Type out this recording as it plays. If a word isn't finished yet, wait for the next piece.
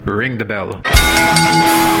Ring the bell.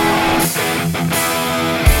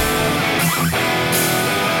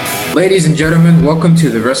 Ladies and gentlemen, welcome to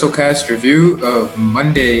the WrestleCast review of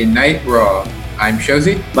Monday Night Raw. I'm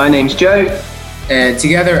Shozy. My name's Joe. And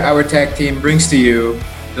together our tag team brings to you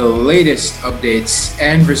the latest updates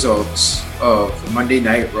and results of Monday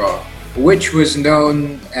Night Raw, which was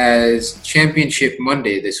known as Championship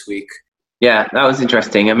Monday this week. Yeah, that was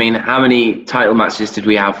interesting. I mean, how many title matches did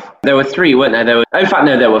we have? There were 3, weren't there?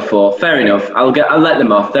 There were 4. Fair enough. I'll let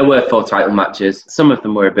them off. There were 4 title matches. Some of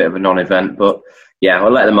them were a bit of a non-event, but yeah, I'll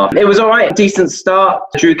let them off. It was all right. Decent start.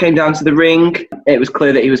 Drew came down to the ring. It was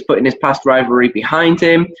clear that he was putting his past rivalry behind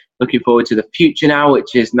him. Looking forward to the future now,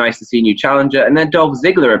 which is nice to see a new challenger. And then Dolph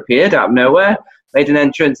Ziggler appeared out of nowhere, made an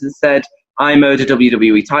entrance and said, "I'm owed a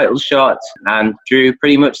WWE title shot." And Drew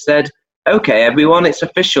pretty much said, "Okay, everyone, it's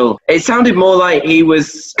official." It sounded more like he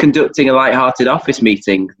was conducting a light-hearted office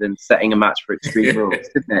meeting than setting a match for Extreme Rules,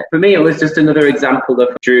 didn't it? For me, it was just another example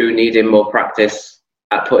of Drew needing more practice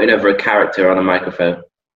at putting over a character on a microphone.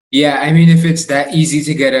 Yeah, I mean, if it's that easy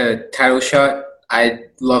to get a title shot, I'd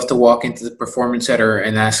love to walk into the Performance Center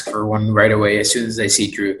and ask for one right away as soon as I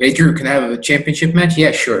see Drew. "Hey, Drew, can I have a championship match?"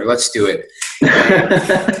 "Yeah, sure, let's do it."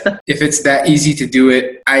 If it's that easy to do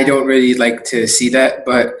it, I don't really like to see that,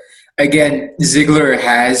 but again, Ziggler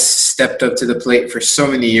has stepped up to the plate for so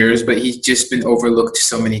many years, but he's just been overlooked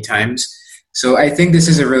so many times. So I think this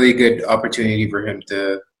is a really good opportunity for him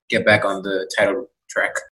to get back on the title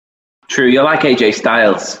track. True, you're like AJ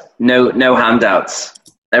Styles. No handouts.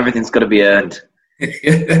 Everything's got to be earned.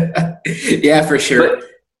 Yeah, for sure.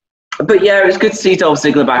 But yeah, it was good to see Dolph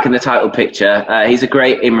Ziggler back in the title picture. He's a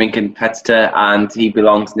great in-ring competitor, and he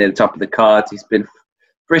belongs near the top of the card. He's been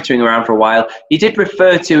frittering around for a while. He did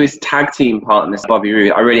refer to his tag team partner, Bobby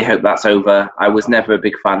Roode. I really hope that's over. I was never a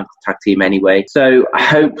big fan of the tag team anyway, so I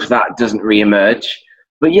hope that doesn't re-emerge.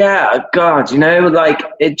 But yeah, God,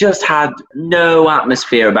 it just had no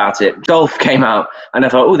atmosphere about it. Dolph came out, and I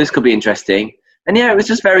thought, this could be interesting. And yeah, it was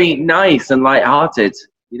just very nice and light-hearted.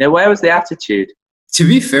 Where was the attitude? To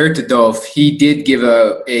be fair to Dolph, he did give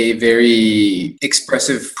a very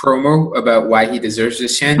expressive promo about why he deserves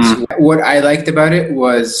this chance. What I liked about it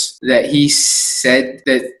was that he said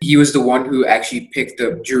that he was the one who actually picked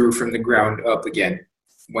up Drew from the ground up again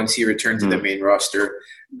once he returned to the main roster,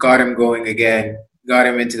 got him going again, got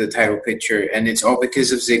him into the title picture, and it's all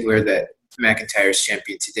because of Ziggler that McIntyre's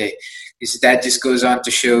champion today. Because that just goes on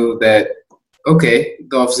to show that, okay,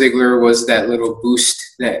 Dolph Ziggler was that little boost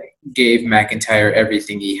that gave McIntyre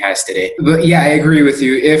everything he has today. But yeah, I agree with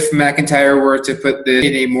you. If McIntyre were to put this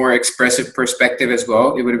in a more expressive perspective as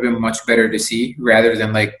well, it would have been much better to see rather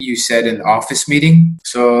than, like you said, an office meeting.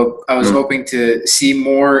 So I was hoping to see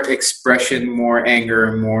more expression, more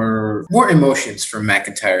anger, more emotions from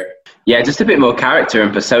McIntyre. Yeah, just a bit more character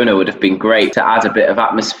and persona would have been great to add a bit of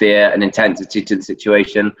atmosphere and intensity to the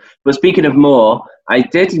situation. But speaking of more, I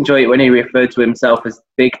did enjoy it when he referred to himself as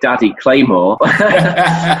Big Daddy Claymore.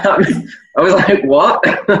 I was like, what?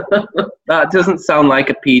 That doesn't sound like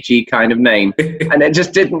a PG kind of name. And it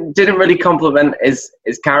just didn't really compliment his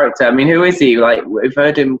character. I mean, who is he? Like, we've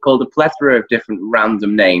heard him called a plethora of different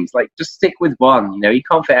random names. Like, just stick with one. You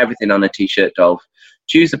can't fit everything on a T-shirt, Dolph.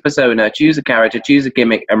 Choose a persona, choose a character, choose a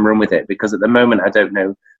gimmick, and run with it. Because at the moment, I don't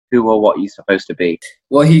know who or what you're supposed to be.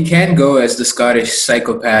 Well, he can go as the Scottish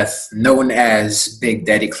psychopath known as Big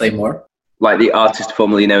Daddy Claymore. Like the artist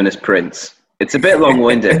formerly known as Prince. It's a bit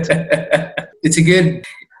long-winded. It's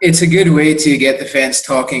a good way to get the fans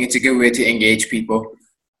talking. It's a good way to engage people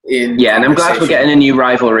in Yeah, and I'm glad we're getting a new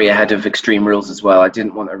rivalry ahead of Extreme Rules as well. I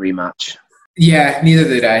didn't want a rematch. Yeah, neither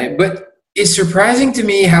did I. But it's surprising to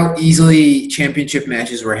me how easily championship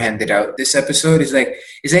matches were handed out. This episode is like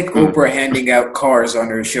Oprah handing out cars on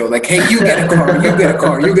her show. Like, hey, you get a car, you get a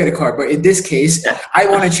car, you get a car. But in this case, I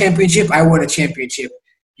want a championship, I want a championship.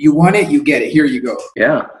 You want it, you get it. Here you go.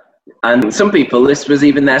 Yeah. And some people, this was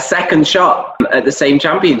even their second shot at the same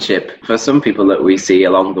championship for some people that we see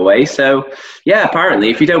along the way. So, yeah, apparently,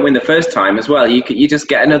 if you don't win the first time as well, you just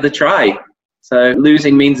get another try. So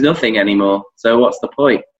losing means nothing anymore. So what's the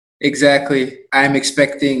point? Exactly. I'm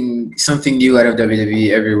expecting something new out of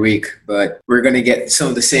WWE every week, but we're going to get some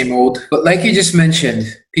of the same old. But like you just mentioned,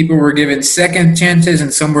 people were given second chances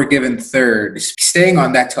and some were given third. Staying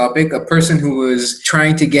on that topic, a person who was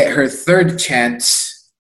trying to get her third chance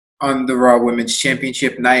on the Raw Women's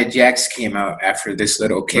Championship, Nia Jax, came out after this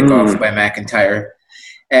little kickoff by McIntyre.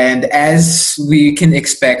 And as we can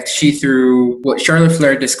expect, she threw what Charlotte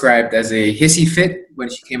Flair described as a hissy fit when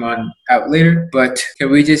she came on out later. But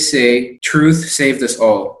can we just say, truth saved us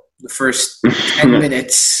all. The first 10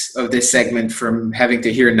 minutes of this segment from having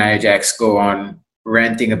to hear Nia Jax go on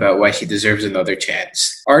ranting about why she deserves another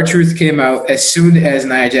chance. R-Truth came out as soon as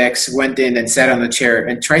Nia Jax went in and sat on the chair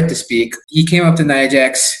and tried to speak. He came up to Nia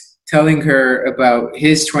Jax, telling her about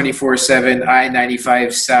his 24/7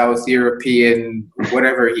 I-95 South European,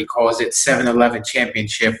 whatever he calls it, 7-Eleven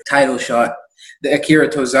championship title shot that Akira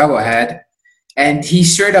Tozawa had. And he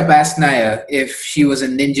straight up asked Nia if she was a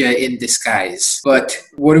ninja in disguise. But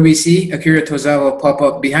what do we see? Akira Tozawa pop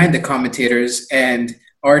up behind the commentators, and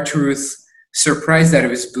R-Truth, surprised out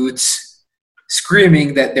of his boots,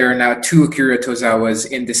 screaming that there are now two Akira Tozawas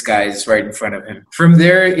in disguise right in front of him. From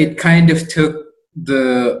there, it kind of took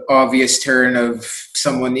the obvious turn of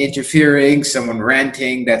someone interfering, someone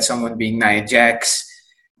ranting, that someone being Nia Jax.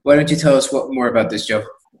 Why don't you tell us more about this, Joe?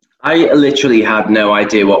 I literally had no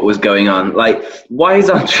idea what was going on. Like, why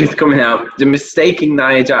is R-Truth coming out mistaking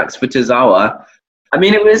Nia Jax for Tozawa? I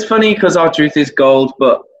mean, it was funny because R-Truth is gold,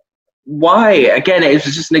 but why? Again, it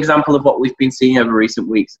was just an example of what we've been seeing over recent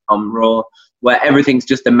weeks on Raw, where everything's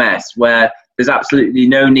just a mess, where there's absolutely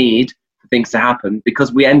no need for things to happen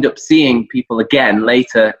because we end up seeing people again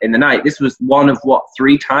later in the night. This was one of,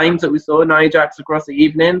 3 times that we saw Nia Jax across the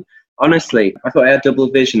evening? Honestly, I thought I had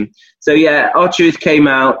double vision. So yeah, R-Truth came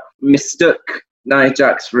out, mistook Nia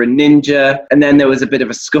Jax for a ninja, and then there was a bit of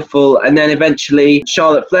a scuffle, and then eventually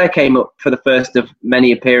Charlotte Flair came up for the first of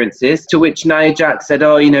many appearances, to which Nia Jax said,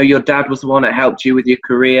 oh, your dad was the one that helped you with your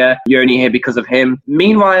career, you're only here because of him.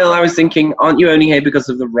 Meanwhile, I was thinking, aren't you only here because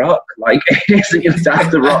of The Rock? Like, isn't your dad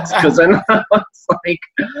The Rock's cousin? I was like,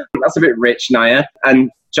 that's a bit rich, Nia. And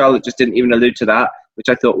Charlotte just didn't even allude to that, which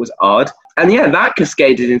I thought was odd. And yeah, that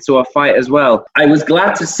cascaded into a fight as well. I was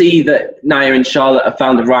glad to see that Nia and Charlotte have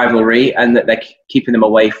found a rivalry and that they're keeping them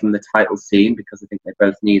away from the title scene because I think they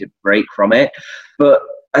both need a break from it. But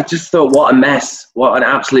I just thought, what a mess. What an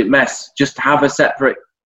absolute mess. Just have a separate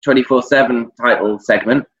 24/7 title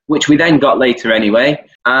segment, which we then got later anyway,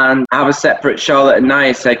 and have a separate Charlotte and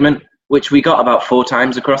Nia segment, which we got about 4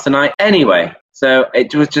 times across the night anyway. So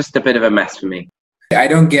it was just a bit of a mess for me. I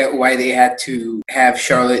don't get why they had to have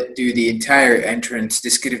Charlotte do the entire entrance.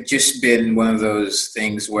 This could have just been one of those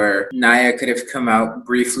things where Nia could have come out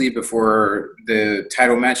briefly before the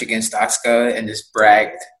title match against Asuka and just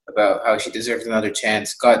bragged about how she deserved another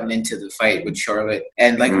chance, gotten into the fight with Charlotte.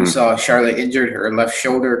 And like we saw, Charlotte injured her left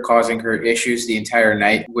shoulder, causing her issues the entire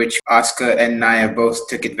night, which Asuka and Nia both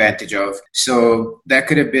took advantage of. So that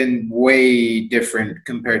could have been way different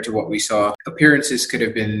compared to what we saw. Appearances could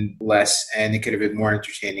have been less, and it could have been more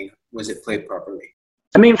entertaining. Was it played properly?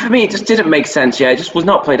 I mean, for me, it just didn't make sense. Yeah, it just was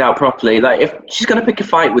not played out properly. Like, if she's going to pick a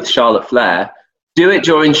fight with Charlotte Flair, do it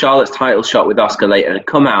during Charlotte's title shot with Asuka later and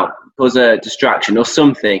come out, cause a distraction or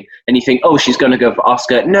something, and you think, oh, she's going to go for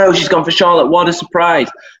Asuka. No, she's gone for Charlotte. What a surprise.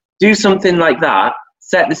 Do something like that,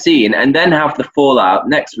 set the scene, and then have the fallout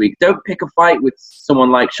next week. Don't pick a fight with someone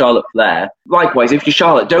like Charlotte Flair. Likewise, if you're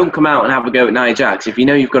Charlotte, don't come out and have a go at Nia Jax if you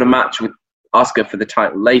know you've got a match with Asuka for the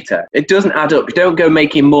title later. It doesn't add up. You don't go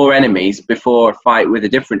making more enemies before a fight with a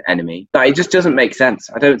different enemy. It just doesn't make sense.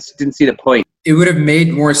 I didn't see the point. It would have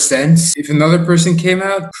made more sense if another person came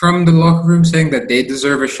out from the locker room saying that they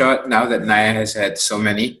deserve a shot now that Nia has had so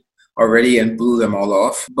many already and blew them all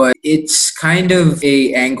off. But it's kind of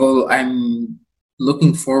a angle I'm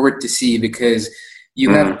looking forward to see because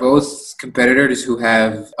you have both competitors who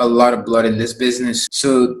have a lot of blood in this business.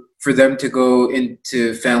 So for them to go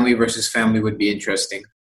into family versus family would be interesting.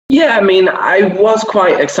 Yeah, I mean, I was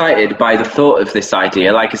quite excited by the thought of this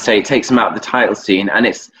idea. Like I say, it takes them out of the title scene, and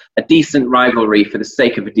it's a decent rivalry for the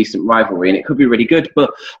sake of a decent rivalry, and it could be really good.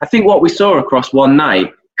 But I think what we saw across one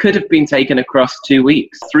night could have been taken across 2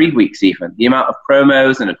 weeks, 3 weeks even. The amount of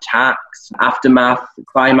promos and attacks, aftermath,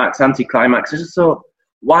 climax, anti-climax. I just thought,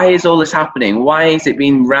 why is all this happening? Why is it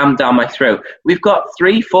being rammed down my throat? We've got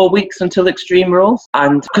 3-4 weeks until Extreme Rules,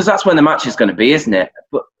 and because that's when the match is going to be, isn't it?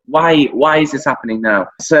 But why is this happening now?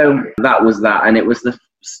 So that was that, and it was the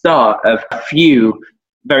start of a few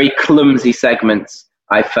very clumsy segments,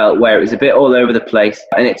 I felt, where it was a bit all over the place,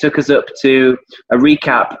 and it took us up to a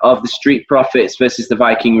recap of the Street Profits versus the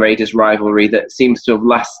Viking Raiders rivalry that seems to have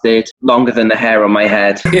lasted longer than the hair on my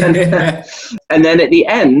head. And then at the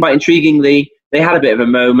end, quite intriguingly, they had a bit of a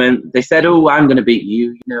moment. They said, oh, I'm going to beat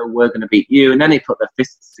you. We're going to beat you. And then they put their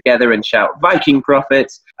fists together and shout, Viking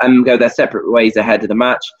Profits, and go their separate ways ahead of the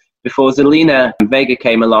match before Zelina Vega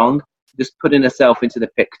came along, just putting herself into the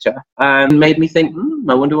picture and made me think,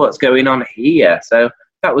 I wonder what's going on here. So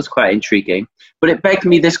that was quite intriguing. But it begged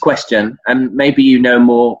me this question, and maybe you know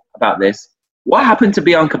more about this. what happened to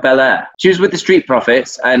Bianca Belair? She was with the Street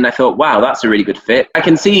Profits, and I thought, wow, that's a really good fit. I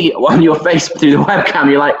can see on your face through the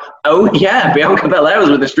webcam, you're like, oh yeah, Bianca Belair was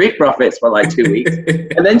with the Street Profits for like 2 weeks,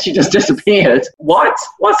 and then she just disappeared. What?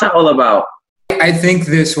 What's that all about? I think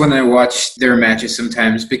this when I watch their matches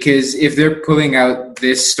sometimes, because if they're pulling out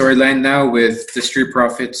this storyline now with the Street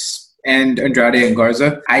Profits and Andrade and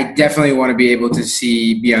Garza, I definitely want to be able to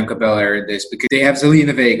see Bianca Belair in this, because they have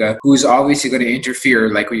Zelina Vega, who's obviously going to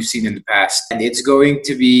interfere like we've seen in the past. And it's going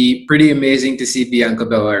to be pretty amazing to see Bianca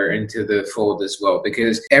Belair into the fold as well,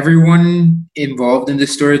 because everyone involved in the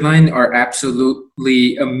storyline are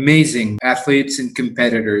absolutely amazing athletes and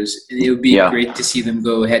competitors. And it would be great to see them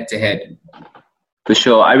go head to head. For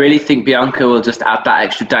sure. I really think Bianca will just add that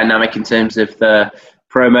extra dynamic in terms of the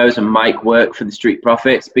promos and mic work for the Street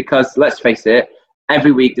Profits, because let's face it,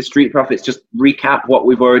 every week the Street Profits just recap what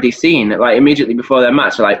we've already seen. Like immediately before their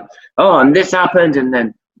match, they're like, oh, and this happened, and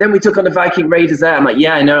then we took on the Viking Raiders there. I'm like,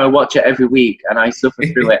 yeah, I know, I watch it every week and I suffer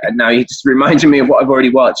through it, and now you just reminded me of what I've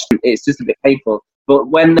already watched. It's just a bit painful. But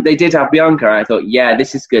when they did have Bianca, I thought, yeah,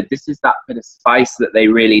 this is good. This is that bit of spice that they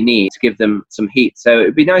really need to give them some heat. So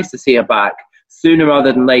it'd be nice to see her back sooner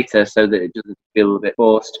rather than later, so that it doesn't feel a bit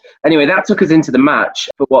forced. Anyway, that took us into the match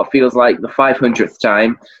for what feels like the 500th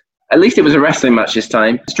time. At least it was a wrestling match this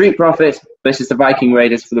time. Street Profits versus the Viking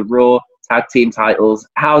Raiders for the Raw Tag Team titles.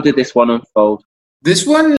 How did this one unfold? This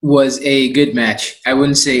one was a good match. I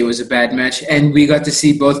wouldn't say it was a bad match. And we got to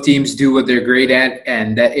see both teams do what they're great at,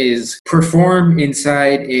 and that is perform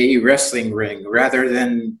inside a wrestling ring rather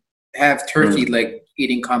than have turkey like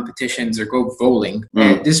eating competitions or go bowling.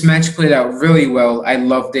 And this match played out really well. I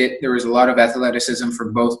loved it. There was a lot of athleticism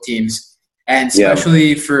from both teams, and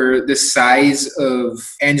especially for the size of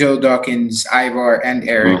Angelo Dawkins, Ivar, and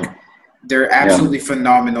Eric. They're absolutely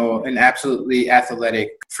phenomenal and absolutely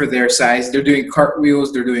athletic for their size. They're doing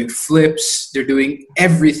cartwheels, they're doing flips, they're doing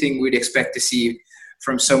everything we'd expect to see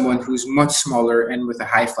from someone who's much smaller and with a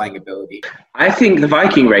high-flying ability. I think the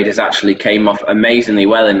Viking Raiders actually came off amazingly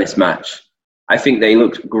well in this match. I think they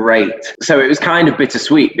looked great. So it was kind of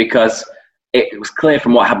bittersweet, because it was clear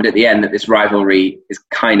from what happened at the end that this rivalry is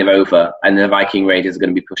kind of over and the Viking Raiders are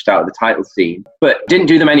going to be pushed out of the title scene. But didn't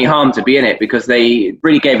do them any harm to be in it, because they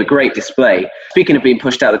really gave a great display. Speaking of being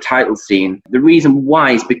pushed out of the title scene, the reason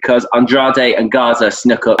why is because Andrade and Garza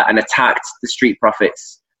snuck up and attacked the Street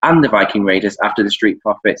Profits and the Viking Raiders after the Street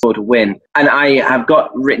Profits scored a win. And I have got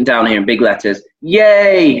written down here in big letters,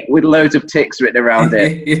 yay, with loads of ticks written around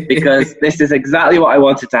it, because this is exactly what I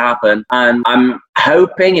wanted to happen. And I'm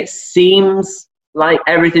hoping, it seems like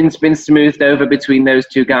everything's been smoothed over between those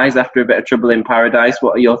two guys after a bit of trouble in paradise.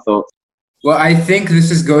 What are your thoughts? Well, I think this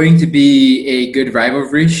is going to be a good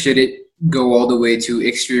rivalry, should it go all the way to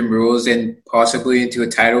Extreme Rules and possibly into a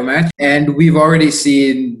title match. And we've already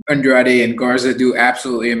seen Andrade and Garza do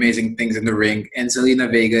absolutely amazing things in the ring. And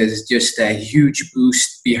Zelina Vega is just a huge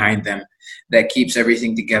boost behind them that keeps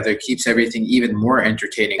everything together, keeps everything even more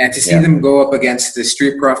entertaining. And to see them go up against the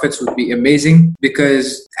Street Profits would be amazing,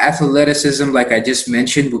 because athleticism, like I just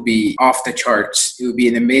mentioned, would be off the charts. It would be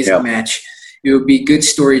an amazing match. It would be good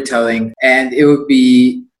storytelling, and it would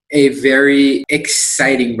be a very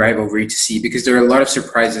exciting rivalry to see, because there are a lot of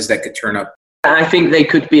surprises that could turn up. I think they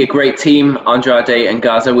could be a great team, Andrade and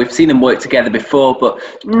Garza. We've seen them work together before, but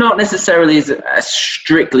not necessarily as a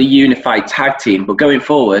strictly unified tag team. But going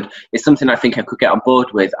forward, it's something I think I could get on board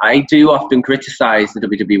with. I do often criticize the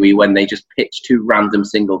WWE when they just pitch two random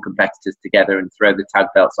single competitors together and throw the tag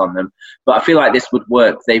belts on them. But I feel like this would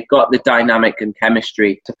work. They've got the dynamic and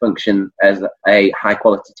chemistry to function as a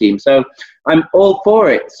high-quality team. So I'm all for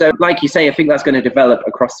it. So like you say, I think that's going to develop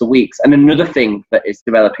across the weeks. And another thing that is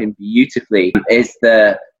developing beautifully is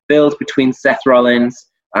the build between Seth Rollins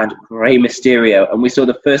and Rey Mysterio. And we saw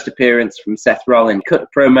the first appearance from Seth Rollins, cut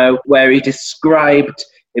a promo where he described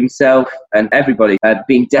himself and everybody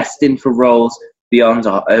being destined for roles beyond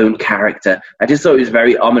our own character. I just thought it was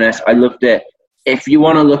very ominous. I loved it. If you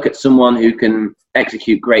want to look at someone who can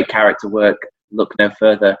execute great character work, look no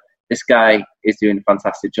further. This guy is doing a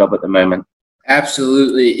fantastic job at the moment.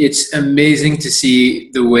 Absolutely. It's amazing to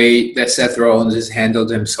see the way that Seth Rollins has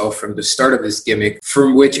handled himself from the start of his gimmick,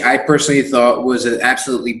 from which I personally thought was an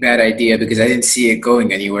absolutely bad idea because I didn't see it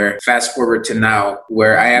going anywhere. Fast forward to now,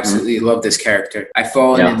 where I absolutely love this character. I've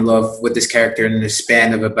fallen in love with this character in the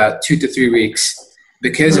span of about 2 to 3 weeks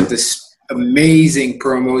because of this amazing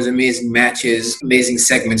promos, amazing matches, amazing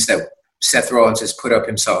segments that Seth Rollins has put up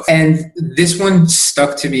himself. And this one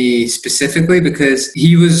stuck to me specifically because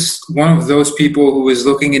he was one of those people who was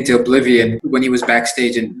looking into oblivion when he was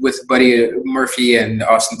backstage and with Buddy Murphy and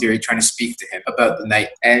Austin Theory trying to speak to him about the night.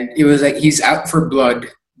 And it was like he's out for blood,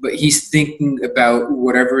 but he's thinking about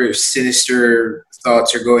whatever sinister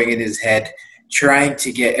thoughts are going in his head, trying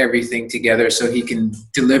to get everything together so he can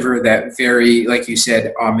deliver that very, like you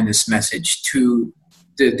said, ominous message to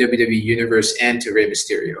the WWE Universe and to Rey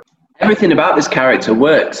Mysterio. Everything about this character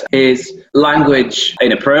works. His language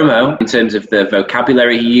in a promo, in terms of the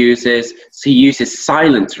vocabulary he uses, so he uses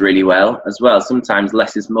silence really well as well. Sometimes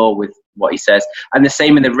less is more with what he says. And the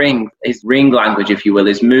same in the ring, his ring language, if you will,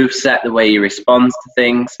 his moveset, the way he responds to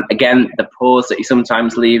things. Again, the pause that he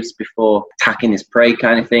sometimes leaves before attacking his prey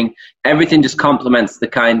kind of thing. Everything just complements the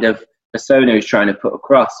kind of persona he's trying to put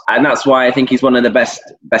across. And that's why I think he's one of the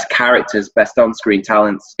best characters, best on-screen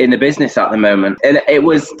talents in the business at the moment. And it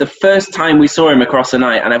was the first time we saw him across the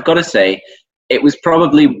night, and I've got to say, it was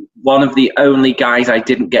probably one of the only guys I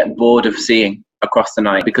didn't get bored of seeing across the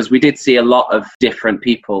night, because we did see a lot of different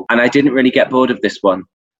people, and I didn't really get bored of this one.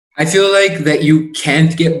 I feel like that you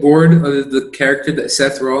can't get bored of the character that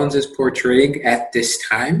Seth Rollins is portraying at this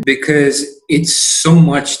time, because it's so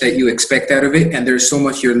much that you expect out of it, and there's so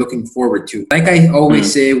much you're looking forward to. Like I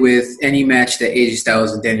always say with any match that AJ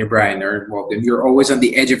Styles and Daniel Bryan are involved in, you're always on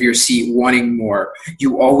the edge of your seat wanting more.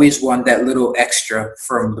 You always want that little extra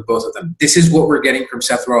from the both of them. This is what we're getting from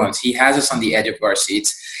Seth Rollins. He has us on the edge of our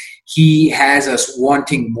seats. He has us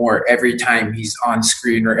wanting more every time he's on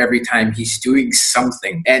screen or every time he's doing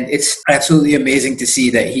something. And it's absolutely amazing to see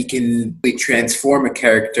that he can transform a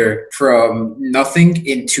character from nothing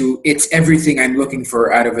into it's everything I'm looking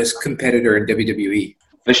for out of his competitor in WWE.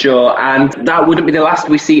 For sure. And that wouldn't be the last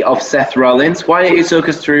we see of Seth Rollins. Why don't you talk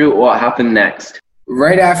us through what happened next?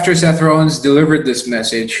 Right after Seth Rollins delivered this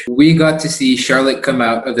message, we got to see Charlotte come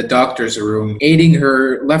out of the doctor's room, aiding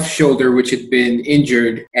her left shoulder, which had been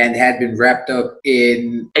injured and had been wrapped up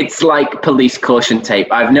in... It's like police caution tape.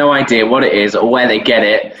 I have no idea what it is or where they get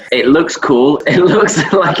it. It looks cool. It looks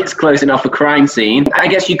like it's closing off a crime scene. I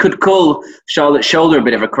guess you could call Charlotte's shoulder a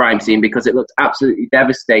bit of a crime scene, because it looked absolutely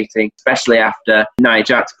devastating, especially after Nia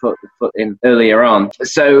Jax put the foot in earlier on.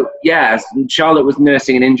 So, yeah, Charlotte was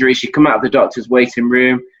nursing an injury. She'd come out of the doctor's waiting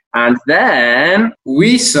room, and then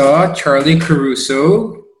we saw Charlie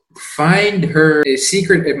Caruso find her a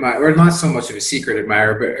secret admirer, or not so much of a secret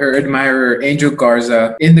admirer, but her admirer Angel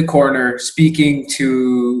Garza in the corner, speaking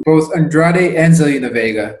to both Andrade and Zelina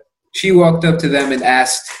Vega. She walked up to them and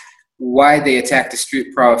asked why they attacked the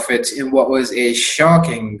Street Profits in what was a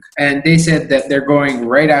shocking, and they said that they're going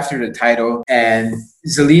right after the title, and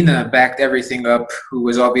Zelina backed everything up, who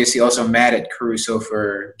was obviously also mad at Caruso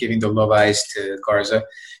for giving the love eyes to Garza.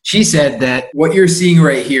 She said that what you're seeing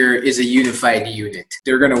right here is a unified unit.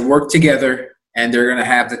 They're going to work together, and they're going to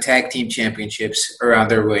have the tag team championships around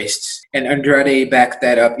their waists. And Andrade backed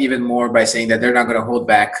that up even more by saying that they're not going to hold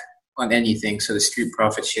back on anything, so the Street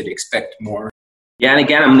Profits should expect more. Yeah, and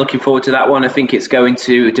again, I'm looking forward to that one. I think it's going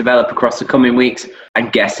to develop across the coming weeks.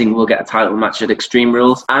 I'm guessing we'll get a title match at Extreme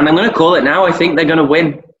Rules. And I'm going to call it now. I think they're going to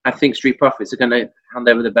win. I think Street Profits are going to hand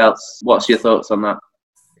over the belts. What's your thoughts on that?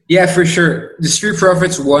 Yeah, for sure. The Street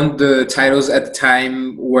Profits won the titles at the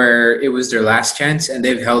time where it was their last chance, and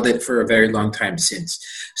they've held it for a very long time since.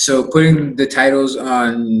 So putting the titles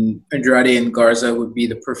on Andrade and Garza would be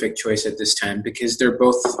the perfect choice at this time, because they're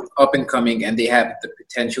both up and coming and they have the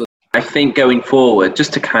potential. I think going forward,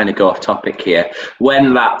 just to kind of go off topic here,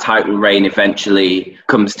 when that title reign eventually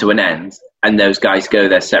comes to an end and those guys go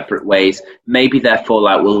their separate ways, maybe their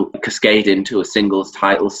fallout will cascade into a singles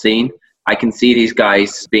title scene. I can see these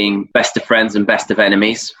guys being best of friends and best of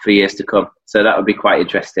enemies for years to come. So that would be quite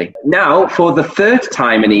interesting. Now, for the third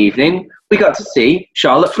time in the evening, we got to see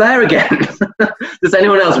Charlotte Flair again. Does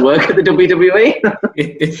anyone else work at the WWE?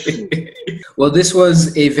 Well, this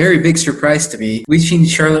was a very big surprise to me. We've seen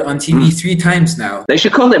Charlotte on TV 3 times now. They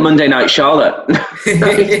should call it Monday Night Charlotte.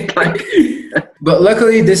 But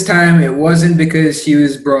luckily this time it wasn't because she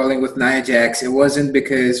was brawling with Nia Jax. It wasn't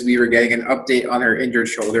because we were getting an update on her injured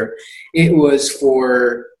shoulder. It was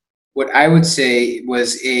for what I would say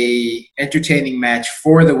was a entertaining match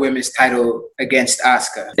for the women's title against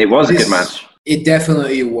Asuka. It was a good match. It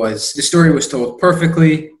definitely was. The story was told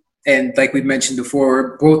perfectly. And like we mentioned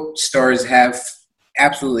before, both stars have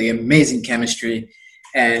absolutely amazing chemistry.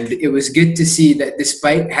 And it was good to see that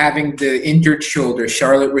despite having the injured shoulder,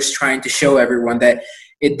 Charlotte was trying to show everyone that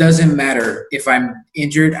it doesn't matter if I'm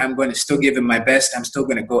injured, I'm going to still give it my best. I'm still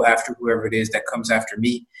going to go after whoever it is that comes after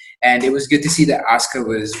me. And it was good to see that Asuka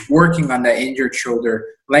was working on that injured shoulder.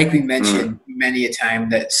 Like we mentioned many a time,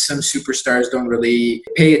 that some superstars don't really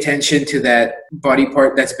pay attention to that body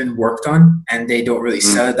part that's been worked on, and they don't really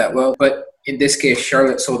sell it that well. But in this case,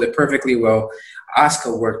 Charlotte sold it perfectly well.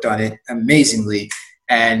 Asuka worked on it amazingly.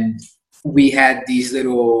 And we had these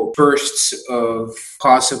little bursts of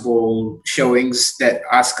possible showings that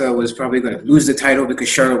Asuka was probably going to lose the title because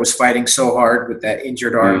Charlotte was fighting so hard with that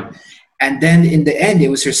injured arm. And then in the end, it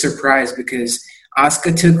was her surprise because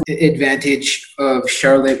Asuka took advantage of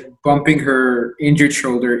Charlotte bumping her injured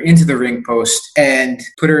shoulder into the ring post and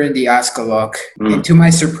put her in the Asuka lock. And to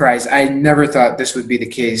my surprise, I never thought this would be the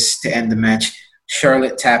case to end the match.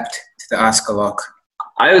 Charlotte tapped to the Asuka lock.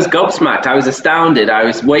 I was gobsmacked. I was astounded. I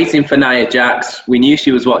was waiting for Nia Jax. We knew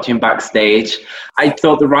she was watching backstage. I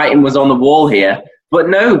thought the writing was on the wall here. But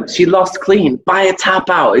no, she lost clean by a tap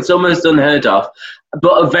out. It's almost unheard of.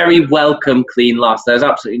 But a very welcome clean loss. There's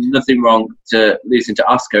absolutely nothing wrong to losing to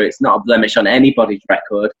Asuka. It's not a blemish on anybody's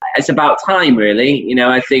record. It's about time, really. You know,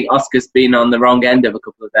 I think Asuka's been on the wrong end of a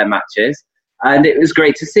couple of their matches. And it was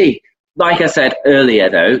great to see. Like I said earlier,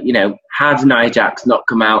 though, you know, had Nia Jax not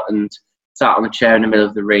come out and sat on a chair in the middle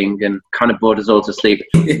of the ring and kind of bored us all to sleep,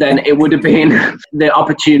 then it would have been the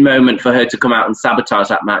opportune moment for her to come out and sabotage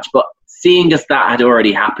that match. But seeing as that had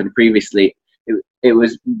already happened previously, it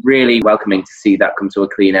was really welcoming to see that come to a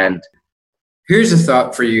clean end. Here's a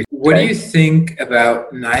thought for you. What do you think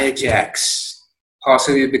about Nia Jax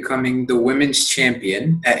possibly becoming the women's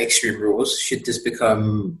champion at Extreme Rules? Should this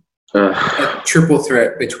become a triple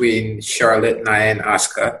threat between Charlotte, Nia, and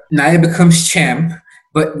Asuka? Nia becomes champ,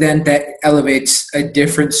 but then that elevates a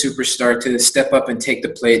different superstar to step up and take the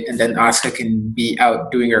plate, and then Asuka can be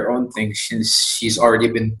out doing her own thing since she's already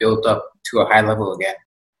been built up to a high level again.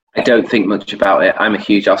 I don't think much about it. I'm a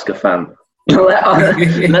huge Asuka fan.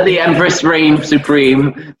 Let the Empress reign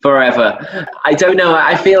supreme forever. I don't know.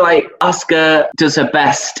 I feel like Asuka does her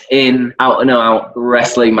best in out-and-out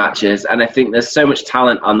wrestling matches, and I think there's so much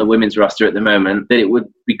talent on the women's roster at the moment that it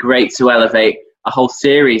would be great to elevate a whole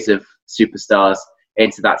series of superstars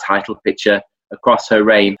into that title picture across her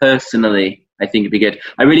reign. Personally, I think it'd be good.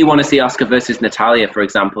 I really want to see Asuka versus Natalya, for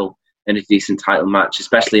example, in a decent title match,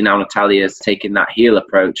 especially now Natalya's taking that heel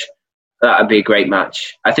approach. That would be a great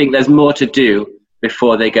match. I think there's more to do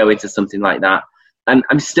before they go into something like that. And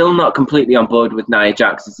I'm still not completely on board with Nia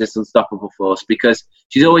Jax as this unstoppable force because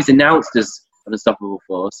she's always announced as an unstoppable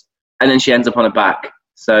force and then she ends up on her back.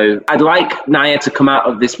 So I'd like Nia to come out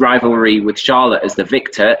of this rivalry with Charlotte as the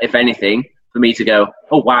victor, if anything, for me to go,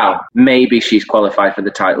 oh wow, maybe she's qualified for the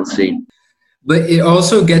title scene. But it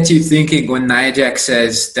also gets you thinking when Nia Jax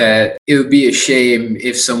says that it would be a shame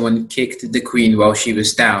if someone kicked the queen while she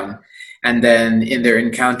was down. And then in their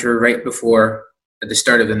encounter right before, at the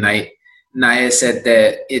start of the night, Nia said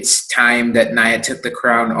that it's time that Nia took the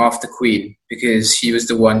crown off the queen because she was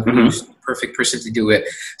the one who's the perfect person to do it.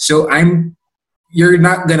 So you're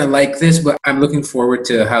not going to like this, but I'm looking forward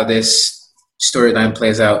to how this storyline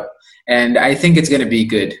plays out. And I think it's going to be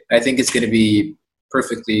good. I think it's going to be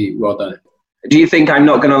perfectly well done. Do you think I'm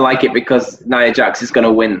not going to like it because Nia Jax is going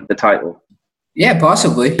to win the title? Yeah,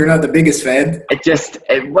 possibly. You're not the biggest fan. It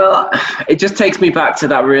just takes me back to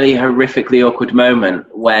that really horrifically awkward moment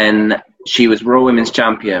when she was Raw Women's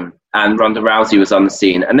Champion and Ronda Rousey was on the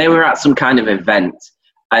scene and they were at some kind of event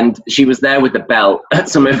and she was there with the belt at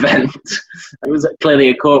some event. It was clearly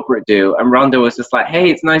a corporate do and Ronda was just like,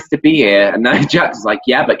 hey, it's nice to be here. And Nia Jax was like,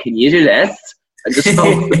 yeah, but can you do this? And just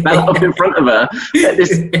hold the belt up in front of her at this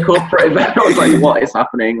corporate event. I was like, what is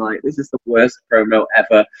happening? Like, this is the worst promo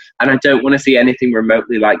ever. And I don't want to see anything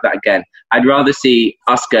remotely like that again. I'd rather see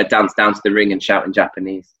Asuka dance down to the ring and shout in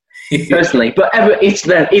Japanese. Personally, but each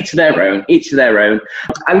their own.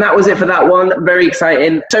 And that was it for that one. Very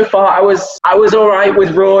exciting. So far, I was all right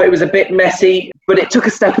with Raw. It was a bit messy, but it took a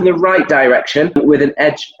step in the right direction with an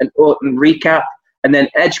Edge and Orton recap. And then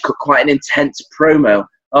Edge cut quite an intense promo.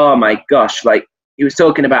 Oh my gosh, like he was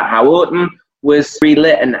talking about how Orton was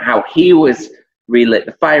relit and how he was relit.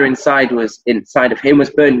 The fire inside of him was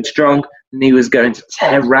burning strong and he was going to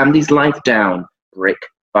tear Randy's life down brick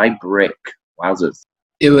by brick. Wowzers.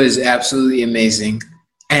 It was absolutely amazing.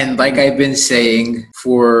 And like I've been saying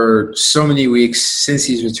for so many weeks since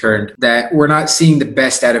he's returned, that we're not seeing the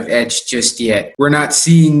best out of Edge just yet. We're not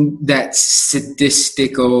seeing that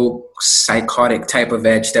sadistical, psychotic type of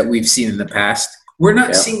Edge that we've seen in the past. We're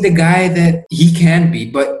not seeing the guy that he can be,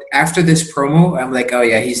 but after this promo, I'm like, oh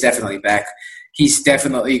yeah, he's definitely back. He's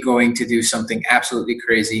definitely going to do something absolutely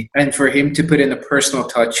crazy. And for him to put in a personal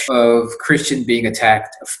touch of Christian being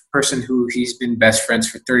attacked, a person who he's been best friends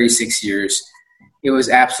for 36 years, it was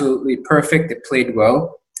absolutely perfect. It played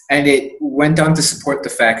well. And it went on to support the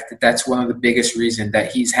fact that that's one of the biggest reasons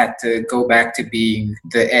that he's had to go back to being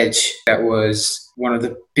the Edge that was one of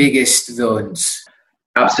the biggest villains.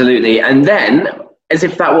 Absolutely. And then, as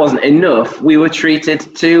if that wasn't enough, we were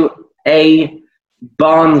treated to a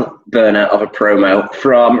barn burner of a promo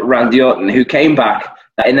from Randy Orton, who came back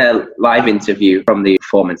in a live interview from the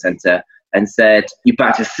Performance Center and said, "You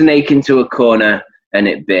backed a snake into a corner and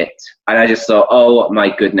it bit." And I just thought, oh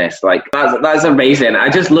my goodness, like that's amazing. I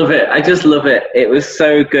just love it. It was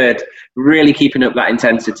so good. Really keeping up that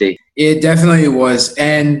intensity. It definitely was.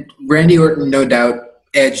 And Randy Orton, no doubt,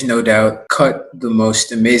 Edge, no doubt, cut the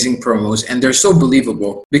most amazing promos, and they're so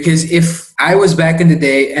believable. Because if I was back in the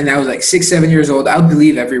day and I was like 6, 7 years old, I'll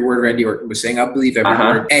believe every word Randy Orton was saying. I'll believe every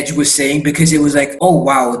word Edge was saying, because it was like, oh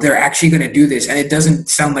wow, they're actually going to do this. And it doesn't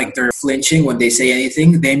sound like they're flinching when they say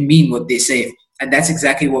anything. They mean what they say. And that's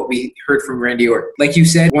exactly what we heard from Randy Orton. Like you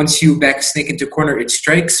said, once you back a snake into a corner, it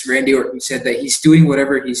strikes. Randy Orton said that he's doing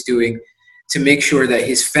whatever he's doing to make sure that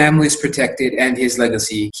his family is protected and his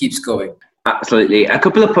legacy keeps going. Absolutely. A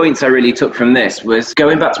couple of points I really took from this was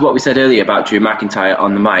going back to what we said earlier about Drew McIntyre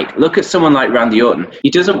on the mic. Look at someone like Randy Orton. He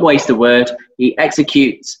doesn't waste a word. He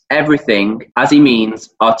executes everything as he means,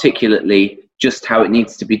 articulately, just how it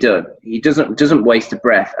needs to be done. He doesn't waste a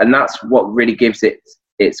breath. And that's what really gives it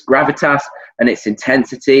its gravitas and its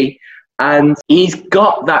intensity. And he's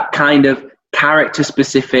got that kind of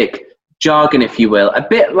character-specific jargon, if you will, a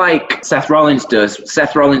bit like Seth Rollins does.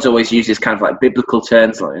 Seth Rollins always uses kind of like biblical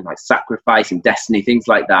terms like sacrifice and destiny, things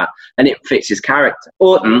like that, and it fits his character.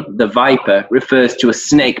 Orton, the Viper, refers to a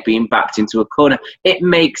snake being backed into a corner. It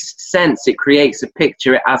makes sense. It creates a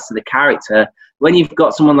picture. It adds to the character. When you've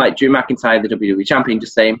got someone like Drew McIntyre, the WWE champion,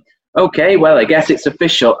 just saying, okay, well, I guess it's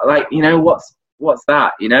official. Like, you know, what's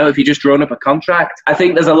that? You know, if you just drawn up a contract? I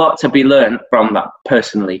think there's a lot to be learned from that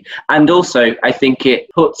personally. And also, I think it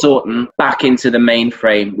puts Orton back into the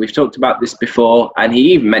mainframe. We've talked about this before, and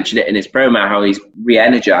he even mentioned it in his promo, how he's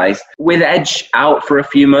re-energized. With Edge out for a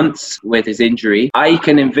few months with his injury, I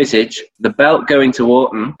can envisage the belt going to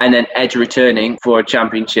Orton and then Edge returning for a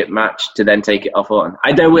championship match to then take it off Orton.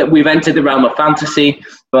 I know we've entered the realm of fantasy,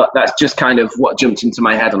 but that's just kind of what jumped into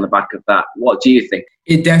my head on the back of that. What do you think?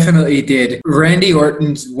 It definitely did. Randy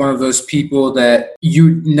Orton's one of those people that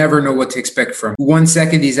you never know what to expect from. 1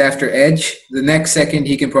 second he's after Edge. The next second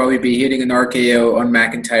he can probably be hitting an RKO on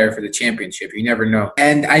McIntyre for the championship. You never know.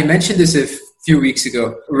 And I mentioned this a few weeks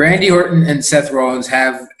ago. Randy Orton and Seth Rollins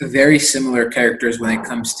have very similar characters when it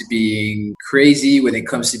comes to being crazy, when it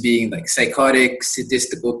comes to being like psychotic,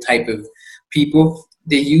 sadistical type of people.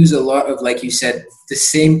 They use a lot of, like you said, the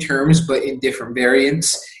same terms but in different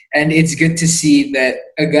variants. And it's good to see that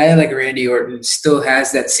a guy like Randy Orton still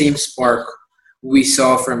has that same spark we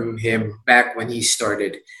saw from him back when he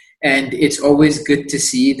started. And it's always good to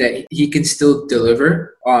see that he can still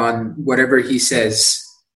deliver on whatever he says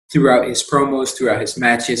throughout his promos, throughout his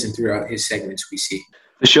matches, and throughout his segments we see.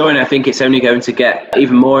 For sure, and I think it's only going to get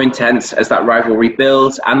even more intense as that rivalry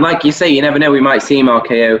builds. And like you say, you never know, we might see him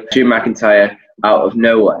RKO Drew McIntyre out of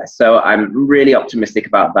nowhere. So I'm really optimistic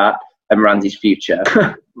about that and Randy's future.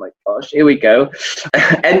 Oh my gosh, here we go.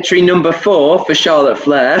 Entry number 4 for Charlotte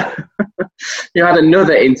Flair. You had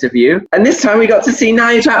another interview. And this time we got to see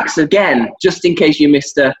Nia Jax again, just in case you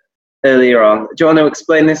missed her earlier on. Do you want to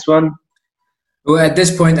explain this one? Well, at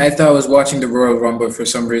this point, I thought I was watching the Royal Rumble for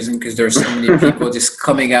some reason because there were so many people just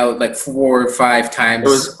coming out like 4 or 5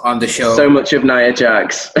 times on the show. So much of Nia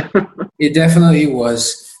Jax. It definitely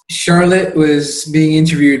was. Charlotte was being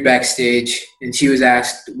interviewed backstage, and she was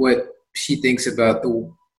asked what she thinks about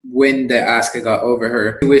the win that Asuka got over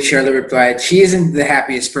her. To which Charlotte replied, she isn't the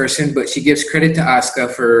happiest person, but she gives credit to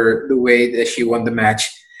Asuka for the way that she won the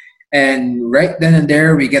match. And right then and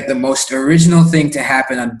there, we get the most original thing to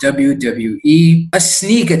happen on WWE, a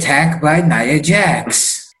sneak attack by Nia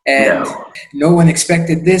Jax. And no one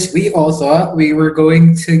expected this. We all thought we were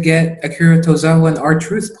going to get Akira Tozawa and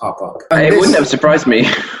R-Truth pop up. It wouldn't have surprised me.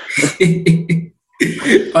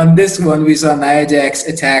 On this one, we saw Nia Jax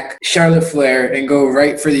attack Charlotte Flair and go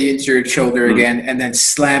right for the injured shoulder again, and then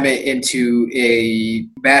slam it into a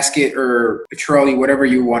basket or a trolley, whatever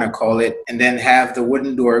you want to call it, and then have the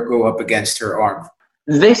wooden door go up against her arm.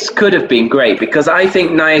 This could have been great because I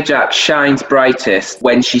think Nia Jax shines brightest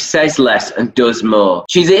when she says less and does more.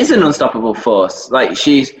 She is an unstoppable force. Like,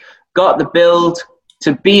 she's got the build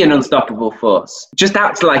to be an unstoppable force. Just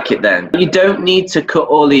act like it then. You don't need to cut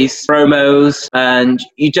all these promos and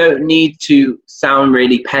you don't need to sound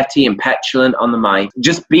really petty and petulant on the mic.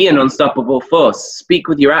 Just be an unstoppable force. Speak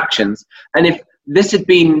with your actions. And if this had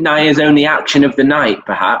been Nia's only action of the night,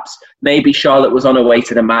 perhaps, maybe Charlotte was on her way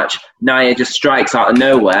to the match, Nia just strikes out of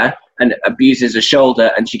nowhere and abuses her shoulder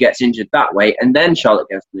and she gets injured that way, and then Charlotte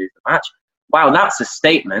goes to lose the match. Wow, that's a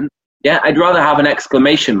statement. Yeah, I'd rather have an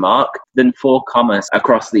exclamation mark than 4 commas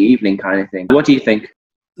across the evening kind of thing. What do you think?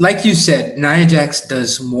 Like you said, Nia Jax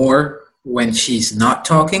does more when she's not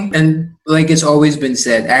talking. And like it's always been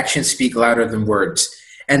said, actions speak louder than words.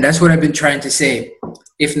 And that's what I've been trying to say.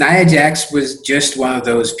 If Nia Jax was just one of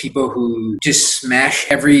those people who just smash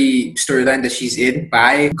every storyline that she's in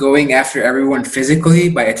by going after everyone physically,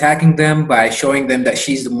 by attacking them, by showing them that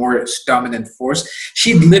she's the more dominant force,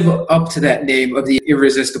 she'd live up to that name of the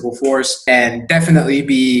irresistible force and definitely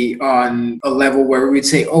be on a level where we'd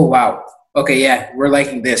say, oh, wow. Okay, yeah, we're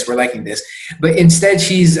liking this. But instead,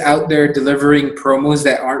 she's out there delivering promos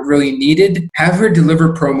that aren't really needed. Have her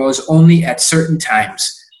deliver promos only at certain times,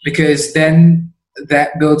 because then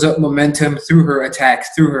that builds up momentum through her attacks,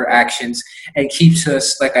 through her actions, and keeps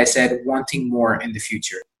us, like I said, wanting more in the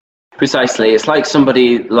future. Precisely. It's like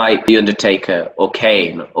somebody like The Undertaker or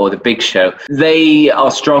Kane or The Big Show. They are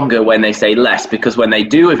stronger when they say less, because when they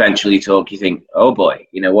do eventually talk, you think, oh boy,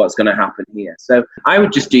 what's going to happen here? So I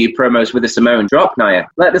would just do your promos with a Samoan drop, Nia.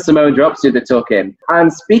 Let the Samoan drops do the talking.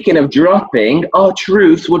 And speaking of dropping,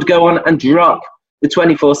 R-Truth would go on and drop the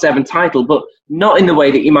 24/7 title, but not in the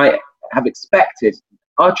way that you might have expected.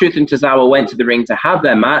 R-Truth and Tozawa went to the ring to have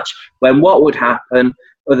their match, when what would happen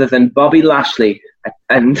other than Bobby Lashley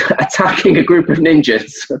and attacking a group of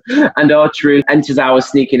ninjas and R-Truth and Tozawa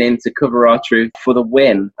sneaking in to cover R-Truth for the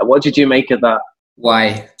win. What did you make of that?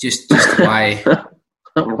 Why? Just why?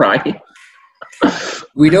 Right.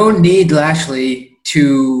 We don't need Lashley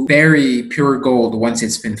to bury pure gold once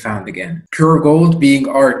it's been found again. Pure gold being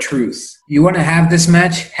R-Truth. You want to have this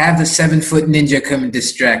match? Have the 7-foot ninja come and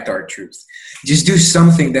distract R-Truth. Just do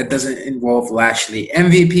something that doesn't involve Lashley.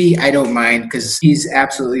 MVP, I don't mind because he's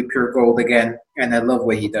absolutely pure gold again, and I love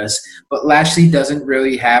what he does. But Lashley doesn't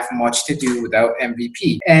really have much to do without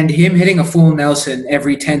MVP. And him hitting a full Nelson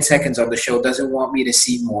every 10 seconds on the show doesn't want me to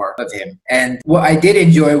see more of him. And what I did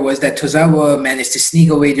enjoy was that Tozawa managed to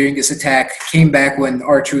sneak away during this attack, came back when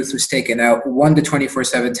R-Truth was taken out, won the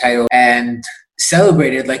 24/7 title, and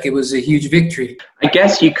celebrated like it was a huge victory. I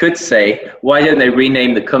guess you could say, why don't they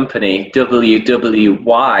rename the company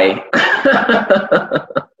WWY?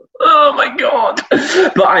 Oh my God.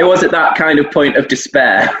 But I was at that kind of point of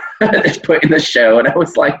despair at this point in the show, and I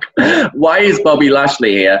was like, why is Bobby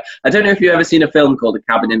Lashley here? I don't know if you've ever seen a film called A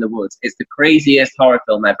Cabin in the Woods. It's the craziest horror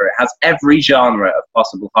film ever. It has every genre of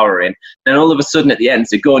possible horror in. Then all of a sudden at the end,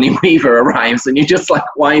 Sigourney Weaver arrives, and you're just like,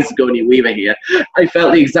 why is Sigourney Weaver here? I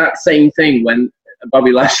felt the exact same thing when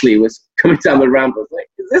Bobby Lashley was coming down the ramp. I was like,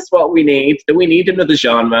 is this what we need? Do we need another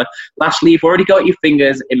genre? Lashley, you've already got your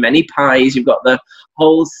fingers in many pies. You've got the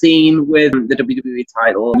whole scene with the WWE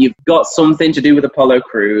title. You've got something to do with Apollo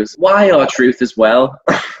Crews. Why R-Truth as well?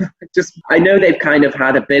 I know they've kind of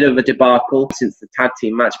had a bit of a debacle since the tag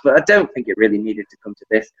team match, but I don't think it really needed to come to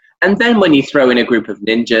this. And then when you throw in a group of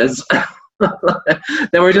ninjas,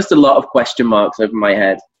 there were just a lot of question marks over my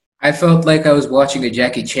head. I felt like I was watching a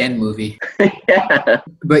Jackie Chan movie. Yeah.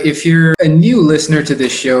 But if you're a new listener to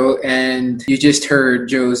this show and you just heard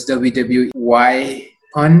Joe's WWY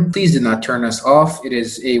pun, please do not turn us off. It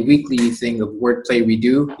is a weekly thing of wordplay we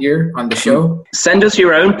do here on the show. Send us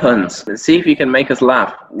your own puns. See if you can make us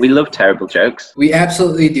laugh. We love terrible jokes. We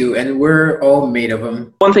absolutely do, and we're all made of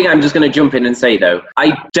them. One thing I'm just going to jump in and say, though,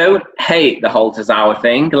 I don't hate the whole Tozawa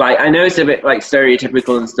thing. Like, I know it's a bit like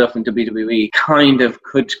stereotypical and stuff, and WWE kind of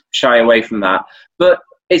could shy away from that. But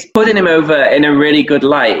it's putting him over in a really good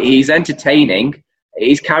light. He's entertaining.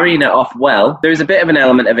 He's carrying it off well. There's a bit of an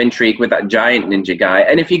element of intrigue with that giant ninja guy.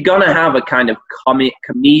 And if you're going to have a kind of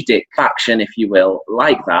comedic faction, if you will,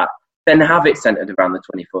 like that, then have it centered around the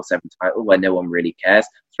 24/7 title where no one really cares.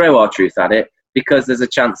 Throw R-Truth at it, because there's a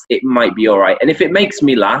chance it might be all right. And if it makes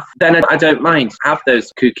me laugh, then I don't mind. Have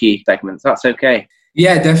those kooky segments. That's okay.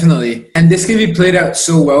 Yeah, definitely. And this can be played out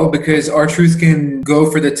so well because R-Truth can go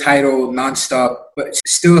for the title nonstop, but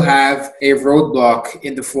still have a roadblock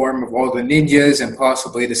in the form of all the ninjas and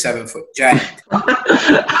possibly the 7-foot giant.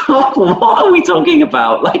 What are we talking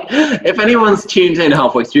about? Like, if anyone's tuned in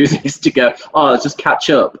halfway through this to go, oh, let's just catch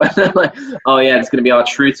up. Like, oh yeah, it's going to be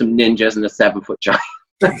R-Truth, some ninjas, and a 7-foot giant.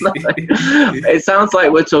 It sounds like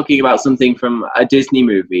we're talking about something from a Disney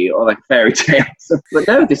movie or like a fairy tale. But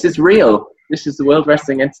no, this is real. This is the World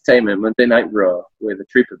Wrestling Entertainment Monday Night Raw with a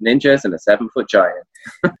troop of ninjas and a 7-foot giant.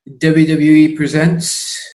 WWE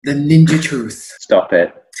presents the Ninja Truth. Stop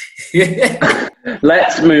it.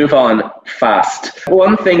 Let's move on fast.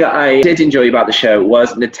 One thing I did enjoy about the show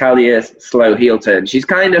was Natalia's slow heel turn. She's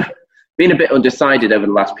kind of been a bit undecided over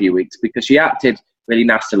the last few weeks because she acted really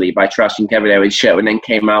nastily by trashing Kevin Owens' show, and then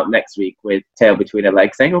came out next week with tail between her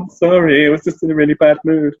legs saying, "I'm sorry, it was just in a really bad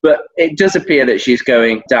mood." But it does appear that she's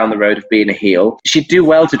going down the road of being a heel. She'd do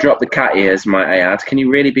well to drop the cat ears, might I add. Can you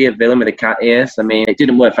really be a villain with the cat ears? I mean, it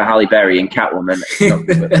didn't work for Halle Berry in Catwoman. It's not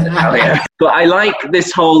good for Natalia. But I like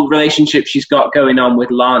this whole relationship she's got going on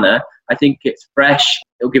with Lana. I think it's fresh.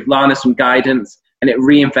 It'll give Lana some guidance, and it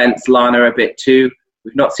reinvents Lana a bit too.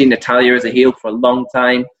 We've not seen Natalia as a heel for a long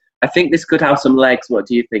time. I think this could have some legs. What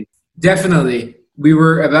do you think? Definitely. We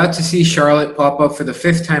were about to see Charlotte pop up for the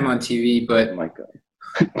 5th time on TV, but... Oh, my God.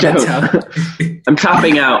 I'm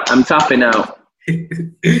tapping out.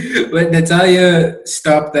 But Natalia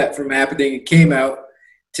stopped that from happening and came out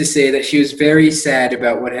to say that she was very sad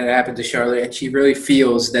about what had happened to Charlotte, and she really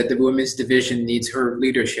feels that the women's division needs her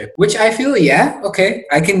leadership. Which I feel, yeah, okay,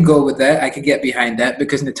 I can go with that. I can get behind that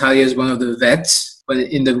because Natalia is one of the vets. But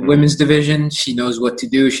in the women's division, she knows what to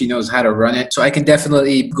do. She knows how to run it. So I can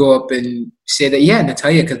definitely go up and say that, yeah,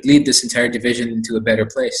 Natalia could lead this entire division into a better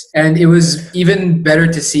place. And it was even better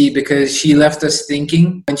to see because she left us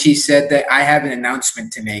thinking when she said that I have an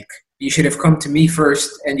announcement to make. You should have come to me first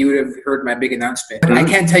and you would have heard my big announcement. But I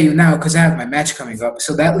can't tell you now because I have my match coming up.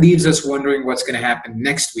 So that leaves us wondering what's going to happen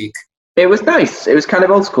next week. It was nice. It was kind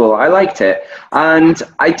of old school. I liked it. And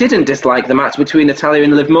I didn't dislike the match between Natalia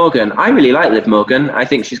and Liv Morgan. I really like Liv Morgan. I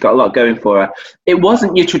think she's got a lot going for her. It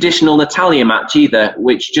wasn't your traditional Natalia match either,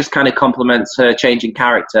 which just kind of complements her changing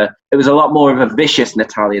character. It was a lot more of a vicious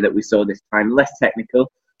Natalia that we saw this time, less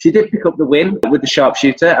technical. She did pick up the win with the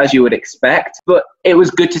sharpshooter, as you would expect. But it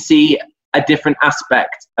was good to see a different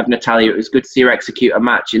aspect of Natalia. It was good to see her execute a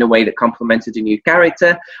match in a way that complemented a new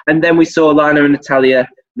character. And then we saw Lana and Natalia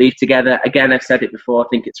leave together. Again, I've said it before, I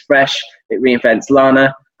think it's fresh. It reinvents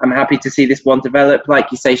Lana. I'm happy to see this one develop. Like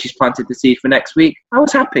you say, she's planted the seed for next week. I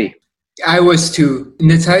was happy. I was too.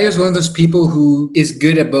 Natalia is one of those people who is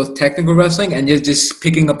good at both technical wrestling and just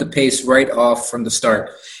picking up the pace right off from the start.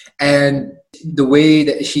 And the way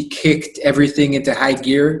that she kicked everything into high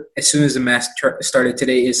gear as soon as the match started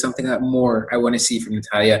today is something that more I want to see from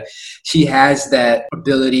Natalia. She has that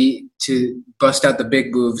ability to bust out the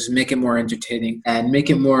big moves, make it more entertaining, and make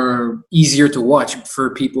it more easier to watch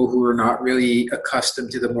for people who are not really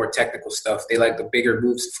accustomed to the more technical stuff. They like the bigger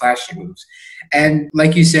moves, the flashy moves. And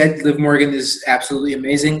like you said, Liv Morgan is absolutely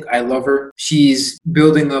amazing. I love her. She's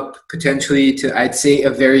building up potentially to, I'd say, a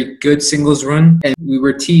very good singles run. And we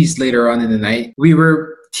were teased later on in the night. We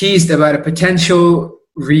were teased about a potential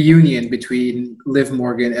reunion between Liv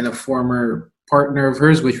Morgan and a former partner of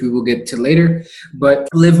hers, which we will get to later. But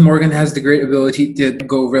Liv Morgan has the great ability to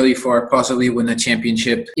go really far, possibly win a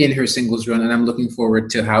championship in her singles run. And I'm looking forward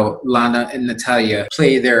to how Lana and Natalia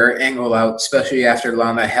play their angle out, especially after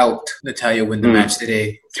Lana helped Natalia win the match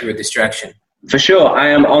today through a distraction. For sure, I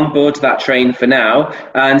am on board that train for now.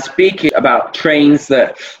 And speaking about trains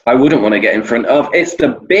that I wouldn't want to get in front of, it's the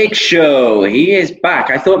Big Show. He is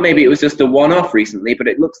back. I thought maybe it was just a one-off recently, but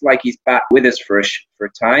it looks like he's back with us for a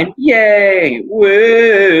time. Yay!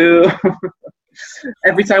 Woo!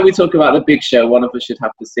 Every time we talk about the Big Show, one of us should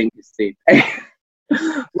have to sing his theme.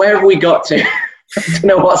 Where have we got to? I don't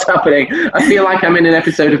know what's happening. I feel like I'm in an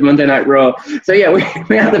episode of Monday Night Raw. So yeah, we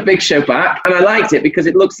had the Big Show back, and I liked it because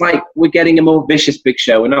it looks like we're getting a more vicious Big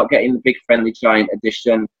Show. We're not getting the big friendly giant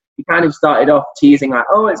edition. He kind of started off teasing like,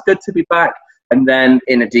 "Oh, it's good to be back," and then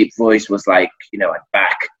in a deep voice was like, "I'm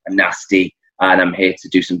back. I'm nasty, and I'm here to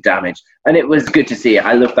do some damage." And it was good to see it.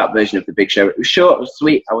 I loved that version of the Big Show. It was short, it was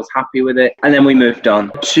sweet. I was happy with it. And then we moved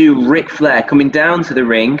on to Ric Flair coming down to the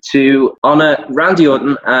ring to honor Randy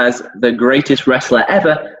Orton as the greatest wrestler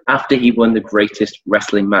ever after he won the greatest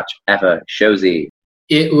wrestling match ever. Shozy.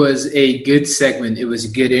 It was a good segment. It was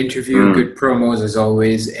a good interview, good promos as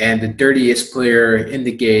always, and the dirtiest player in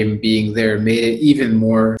the game being there made it even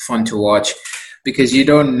more fun to watch. Because you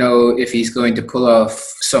don't know if he's going to pull off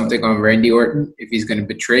something on Randy Orton, if he's going to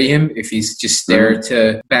betray him, if he's just there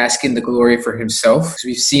to bask in the glory for himself. So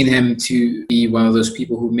we've seen him to be one of those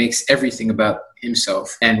people who makes everything about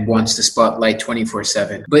himself and wants the spotlight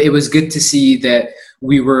 24/7. But it was good to see that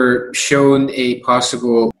we were shown a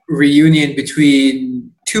possible reunion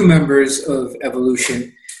between two members of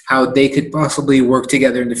Evolution, how they could possibly work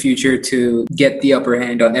together in the future to get the upper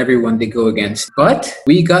hand on everyone they go against. But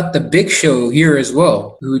we got the Big Show here as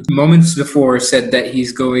well, who moments before said that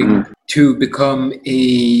he's going to become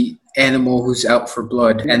a animal who's out for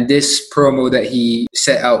blood. And this promo that he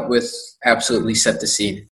set out with absolutely set the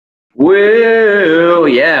scene. Woo!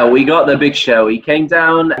 Yeah, we got the Big Show. He came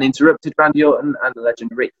down and interrupted Randy Orton and the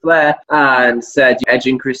legend Ric Flair and said, Edge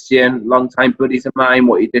and Christian, longtime buddies of mine,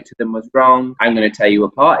 what you did to them was wrong. I'm going to tear you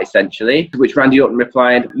apart, essentially. To which Randy Orton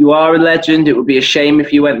replied, you are a legend. It would be a shame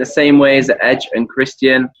if you went the same way as Edge and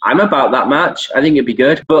Christian. I'm about that match. I think it'd be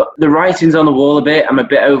good. But the writing's on the wall a bit. I'm a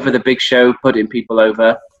bit over the Big Show putting people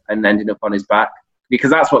over and ending up on his back.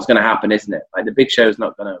 Because that's what's going to happen, isn't it? Like, the Big Show's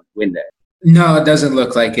not going to win it. No, it doesn't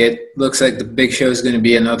look like it. Looks like the Big Show is going to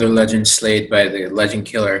be another legend slayed by the legend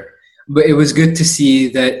killer. But it was good to see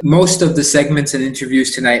that most of the segments and interviews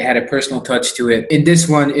tonight had a personal touch to it. In this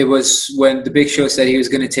one, it was when the Big Show said he was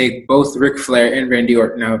going to take both Ric Flair and Randy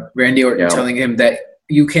Orton out. Randy Orton telling him that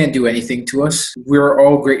you can't do anything to us. We're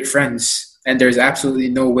all great friends, and there's absolutely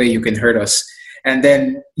no way you can hurt us. And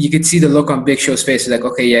then you could see the look on Big Show's face, like,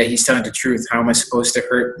 okay, yeah, he's telling the truth. How am I supposed to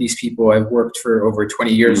hurt these people I've worked for over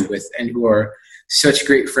 20 years with and who are such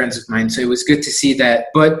great friends of mine? So it was good to see that.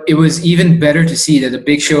 But it was even better to see that the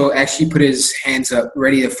Big Show actually put his hands up,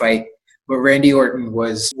 ready to fight. But Randy Orton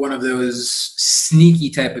was one of those sneaky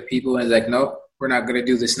type of people and like, nope, we're not going to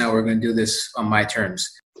do this now. We're going to do this on my terms.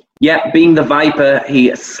 Yeah, being the Viper,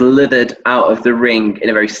 he slithered out of the ring in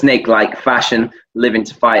a very snake-like fashion, living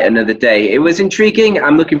to fight another day. It was intriguing.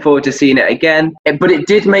 I'm looking forward to seeing it again. But it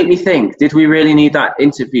did make me think, did we really need that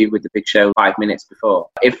interview with the Big Show 5 minutes before?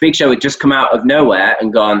 If Big Show had just come out of nowhere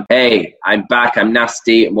and gone, hey, I'm back, I'm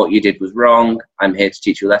nasty, and what you did was wrong, I'm here to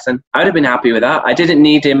teach you a lesson, I would have been happy with that. I didn't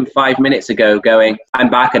need him 5 minutes ago going, I'm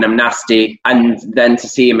back and I'm nasty, and then to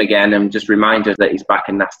see him again and just remind us that he's back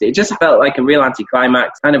and nasty. It just felt like a real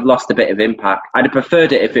anticlimax, kind of lost a bit of impact. I'd have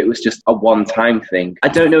preferred it if it was just a one-time thing. I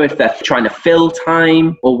don't know if they're trying to fill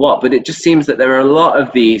time or what, but it just seems that there are a lot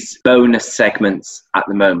of these bonus segments at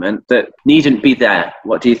the moment that needn't be there.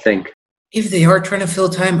 What do you think? If they are trying to fill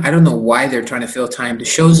time, I don't know why they're trying to fill time. The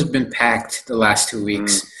shows have been packed the last 2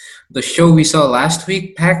 weeks. The show we saw last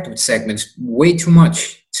week, packed with segments, way too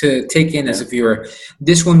much to take in as a viewer.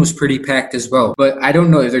 This one was pretty packed as well. But I don't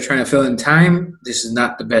know if they're trying to fill in time. This is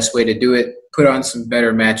not the best way to do it. Put on some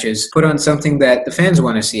better matches. Put on something that the fans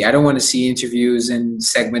want to see. I don't want to see interviews and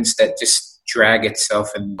segments that just drag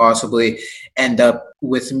itself and possibly end up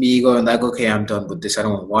with me going like, okay, I'm done with this. I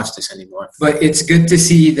don't want to watch this anymore. But it's good to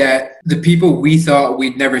see that the people we thought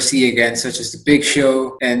we'd never see again, such as the Big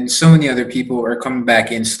Show and so many other people, are coming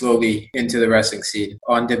back in slowly into the wrestling scene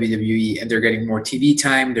on WWE, and they're getting more TV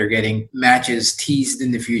time. They're getting matches teased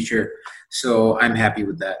in the future. So I'm happy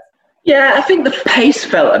with that. Yeah, I think the pace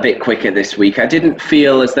felt a bit quicker this week. I didn't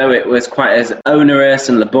feel as though it was quite as onerous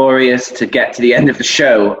and laborious to get to the end of the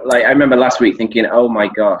show. Like, I remember last week thinking, oh my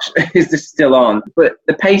gosh, is this still on? But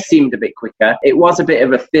the pace seemed a bit quicker. It was a bit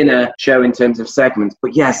of a thinner show in terms of segments,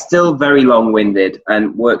 but yeah, still very long-winded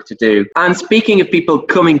and work to do. And speaking of people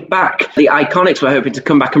coming back, the Iconics were hoping to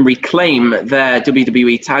come back and reclaim their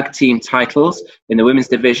WWE Tag Team titles in the women's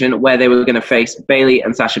division, where they were going to face Bayley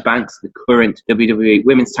and Sasha Banks, the current WWE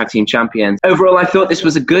Women's Tag Team champions. Overall, I thought this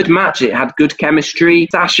was a good match. It had good chemistry.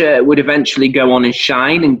 Sasha would eventually go on and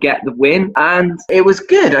shine and get the win, and it was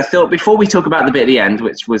good. I thought, before we talk about the bit at the end,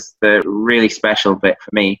 which was the really special bit for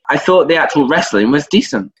me, I thought the actual wrestling was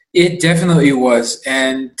decent. It definitely was.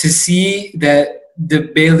 And to see that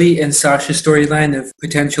the Bayley and Sasha storyline of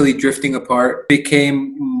potentially drifting apart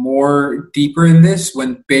became more deeper in this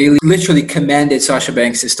when Bayley literally commanded Sasha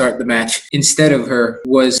Banks to start the match instead of her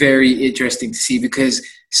was very interesting to see, because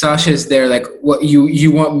Sasha's there like, what,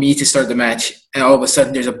 you want me to start the match? And all of a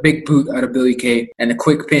sudden there's a big boot out of Billie Kay and a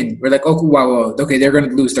quick pin. We're like, oh, wow, okay, they're going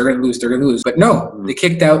to lose. But no, they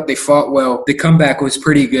kicked out, they fought well. The comeback was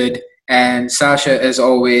pretty good. And Sasha, as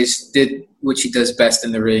always, did what she does best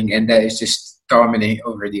in the ring, and that is just dominate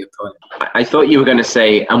over the opponent. I thought you were going to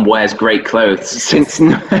say, and wears great clothes, since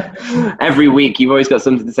every week you've always got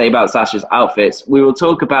something to say about Sasha's outfits. We will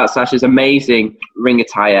talk about Sasha's amazing ring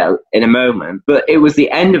attire in a moment, but it was the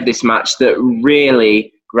end of this match that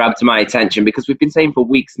really grabbed my attention, because we've been saying for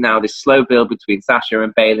weeks now this slow build between Sasha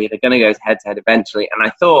and Bayley, they're going to go head to head eventually, and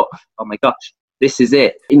I thought, oh my gosh, this is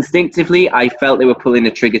it. Instinctively, I felt they were pulling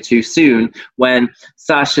the trigger too soon when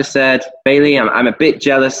Sasha said, Bayley, I'm a bit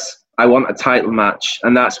jealous. I want a title match.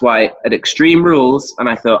 And that's why at Extreme Rules, and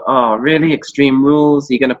I thought, oh, really? Extreme Rules?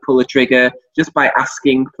 You're going to pull a trigger just by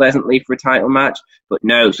asking pleasantly for a title match? But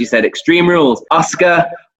no, she said, Extreme Rules. Asuka,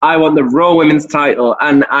 I want the Raw Women's title.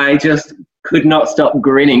 And I just could not stop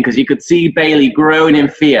grinning, because you could see Bayley groan in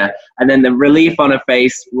fear. And then the relief on her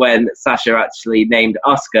face when Sasha actually named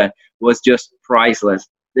Asuka was just priceless.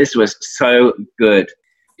 This was so good.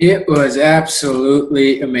 It was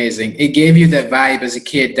absolutely amazing. It gave you that vibe as a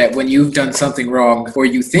kid that when you've done something wrong or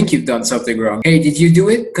you think you've done something wrong, hey, did you do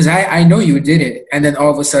it? Because I know you did it. And then all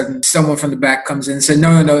of a sudden, someone from the back comes in and said,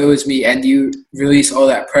 no, it was me. And you release all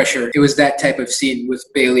that pressure. It was that type of scene with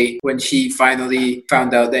Bayley when she finally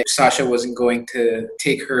found out that Sasha wasn't going to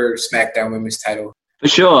take her SmackDown Women's title. For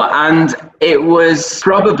sure, and it was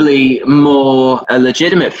probably more a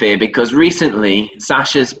legitimate fear because recently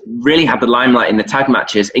Sasha's really had the limelight in the tag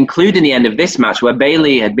matches, including the end of this match where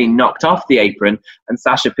Bayley had been knocked off the apron and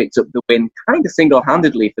Sasha picked up the win kind of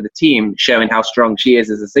single-handedly for the team, showing how strong she is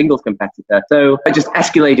as a singles competitor. So it just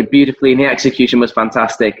escalated beautifully and the execution was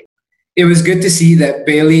fantastic. It was good to see that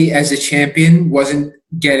Bayley as a champion wasn't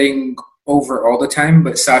getting over all the time,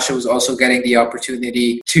 but Sasha was also getting the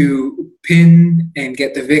opportunity to pin and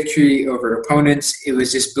get the victory over opponents. It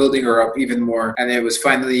was just building her up even more, and it was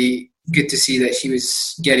finally good to see that she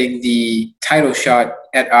was getting the title shot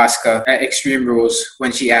at Asuka at Extreme Rules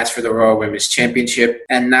when she asked for the Raw Women's Championship,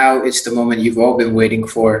 and now it's the moment you've all been waiting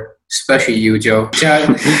for, especially you, Joe.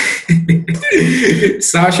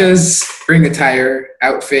 Sasha's ring attire,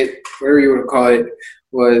 outfit, whatever you want to call it,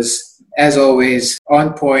 was, as always,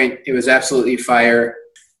 on point. It was absolutely fire.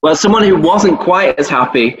 Well, someone who wasn't quite as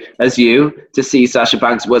happy as you to see Sasha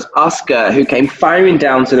Banks was Asuka, who came firing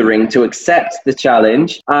down to the ring to accept the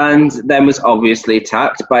challenge and then was obviously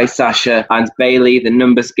attacked by Sasha and Bayley. The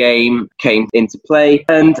numbers game came into play,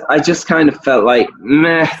 and I just kind of felt like,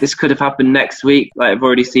 this could have happened next week. Like, I've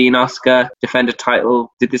already seen Asuka defend a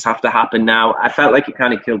title. Did this have to happen now? I felt like it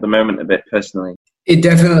kind of killed the moment a bit, personally. It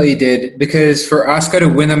definitely did, because for Asuka to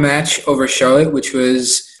win a match over Charlotte, which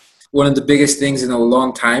was one of the biggest things in a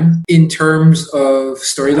long time in terms of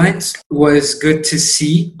storylines, was good to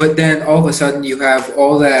see. But then all of a sudden you have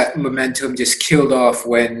all that momentum just killed off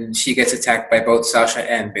when she gets attacked by both Sasha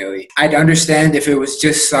and Bayley. I'd understand if it was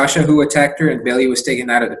just Sasha who attacked her and Bayley was taken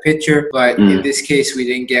out of the picture, but in this case we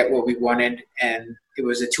didn't get what we wanted, and it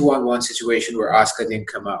was a 2-on-1 situation where Asuka didn't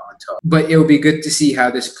come out on top. But it'll be good to see how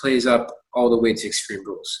this plays up all the way to Extreme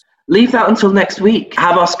Rules. Leave that until next week.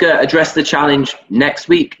 Have Asuka address the challenge next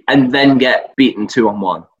week and then get beaten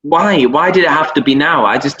 2-on-1. Why? Why did it have to be now?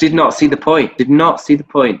 I just did not see the point. Did not see the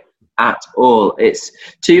point at all. It's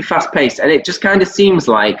too fast-paced, and it just kind of seems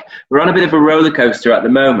like we're on a bit of a roller coaster at the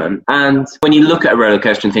moment. And when you look at a roller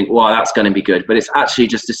coaster and think, wow, that's going to be good, but it's actually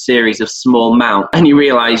just a series of small mounts, and you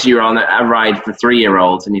realise you're on a ride for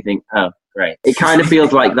 3-year-olds, and you think, oh, great. It kind of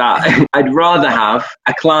feels like that. I'd rather have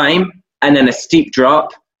a climb and then a steep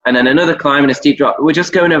drop, and then another climb and a steep drop. We're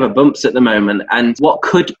just going over bumps at the moment, and what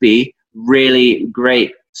could be really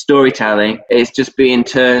great storytelling is just being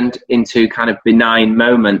turned into kind of benign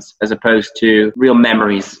moments as opposed to real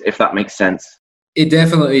memories, if that makes sense. It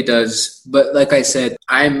definitely does. But like I said,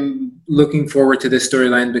 I'm looking forward to this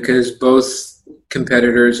storyline because both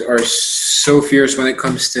competitors are so fierce when it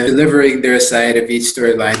comes to delivering their side of each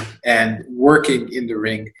storyline and working in the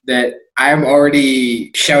ring that I'm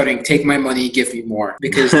already shouting, take my money, give me more,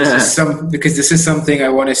 because this is something I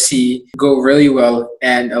want to see go really well,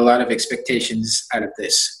 and a lot of expectations out of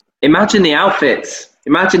this. Imagine the outfits.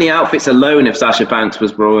 Imagine the outfits alone if Sasha Banks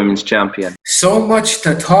was Raw Women's Champion. So much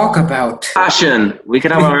to talk about. Fashion. We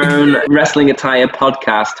could have our own wrestling attire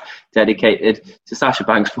podcast dedicated to Sasha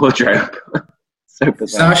Banks' wardrobe.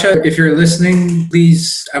 Sasha, if you're listening,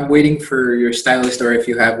 please, I'm waiting for your stylist, or if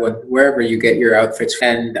you have one, wherever you get your outfits,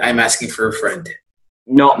 and I'm asking for a friend.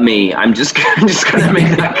 Not me. I'm just going to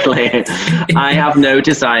make that clear. I have no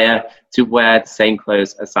desire to wear the same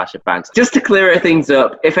clothes as Sasha Banks. Just to clear things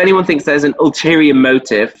up, if anyone thinks there's an ulterior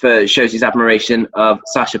motive for Shozy's admiration of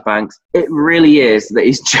Sasha Banks, it really is that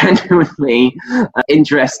he's genuinely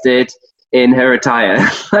interested in her attire.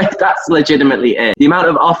 Like, that's legitimately it. The amount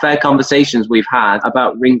of off-air conversations we've had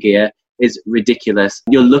about ring gear is ridiculous.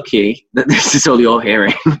 You're lucky that this is all you're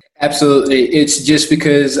hearing. Absolutely. It's just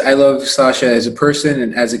because I love Sasha as a person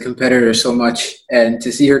and as a competitor so much, and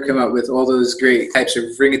to see her come out with all those great types of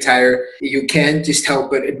ring attire, you can't just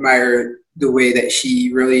help but admire the way that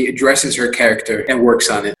she really addresses her character and works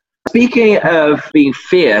on it. Speaking of being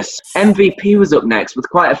fierce, MVP was up next with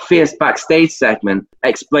quite a fierce backstage segment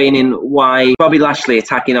explaining why Bobby Lashley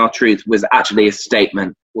attacking R-Truth was actually a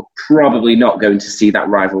statement. We're probably not going to see that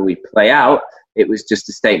rivalry play out. It was just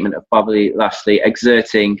a statement of Bobby Lashley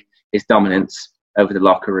exerting his dominance over the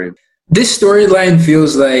locker room. This storyline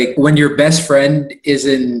feels like when your best friend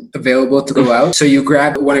isn't available to go out, so you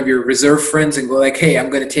grab one of your reserve friends and go like, hey,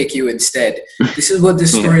 I'm going to take you instead. This is what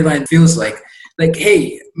this storyline feels like. Like,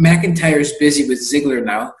 hey, McIntyre's busy with Ziggler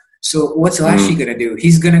now, so what's Lashley going to do?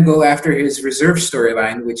 He's going to go after his reserve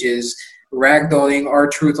storyline, which is ragdolling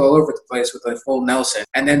R-Truth all over the place with a full Nelson,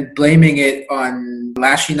 and then blaming it on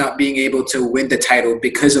Lashley not being able to win the title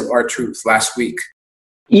because of R-Truth last week.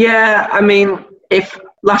 Yeah, I mean, if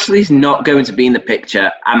Lashley's not going to be in the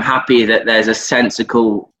picture, I'm happy that there's a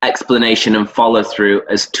sensible explanation and follow-through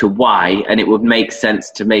as to why, and it would make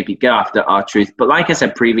sense to maybe go after R-Truth. But like I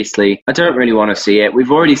said previously, I don't really want to see it.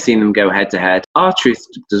 We've already seen them go head-to-head. R-Truth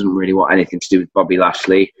doesn't really want anything to do with Bobby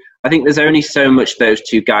Lashley. I think there's only so much those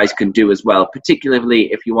two guys can do as well,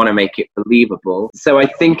 particularly if you want to make it believable. So I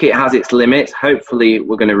think it has its limits. Hopefully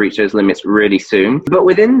we're going to reach those limits really soon. But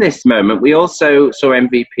within this moment, we also saw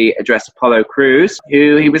MVP address Apollo Crews,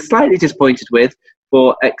 who he was slightly disappointed with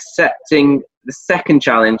for accepting the second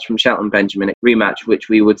challenge from Shelton Benjamin, a rematch, which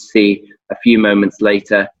we would see a few moments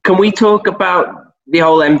later. Can we talk about the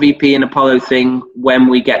whole MVP and Apollo thing when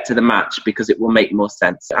we get to the match, because it will make more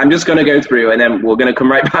sense? I'm just going to go through and then we're going to come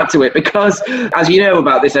right back to it, because as you know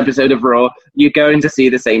about this episode of Raw, you're going to see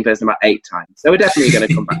the same person about 8 times. So we're definitely going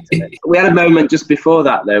to come back to it. We had a moment just before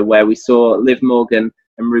that, though, where we saw Liv Morgan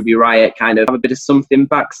and Ruby Riott kind of have a bit of something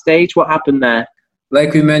backstage. What happened there?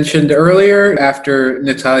 Like we mentioned earlier, after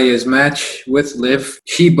Natalya's match with Liv,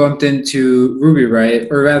 she bumped into Ruby Riott,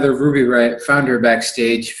 or rather Ruby Riott found her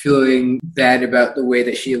backstage feeling bad about the way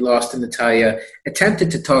that she had lost to Natalya, attempted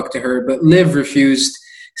to talk to her, but Liv refused,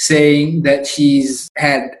 saying that she's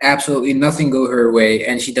had absolutely nothing go her way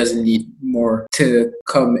and she doesn't need more to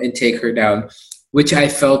come and take her down, which I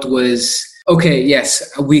felt was, okay,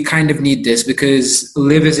 yes, we kind of need this, because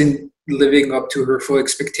Liv isn't living up to her full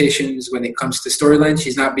expectations when it comes to storyline.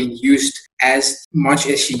 She's not being used as much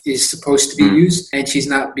as she is supposed to be used, and she's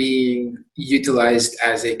not being utilized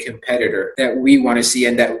as a competitor that we want to see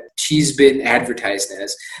and that she's been advertised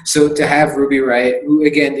as. So to have Ruby Riott, who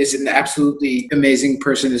again is an absolutely amazing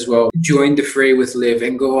person as well, join the fray with Liv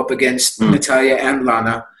and go up against Natalya and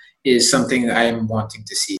Lana is something I'm wanting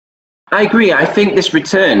to see. I agree. I think this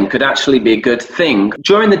return could actually be a good thing.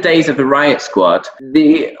 During the days of the Riott Squad,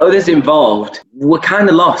 the others involved were kind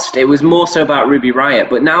of lost. It was more so about Ruby Riott,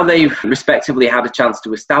 but now they've respectively had a chance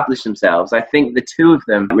to establish themselves. I think the two of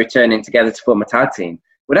them returning together to form a tag team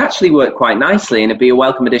would actually work quite nicely, and it'd be a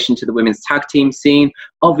welcome addition to the women's tag team scene.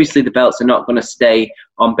 Obviously, the belts are not going to stay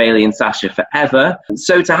on Bayley and Sasha forever.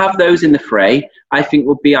 So to have those in the fray, I think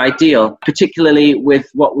would be ideal, particularly with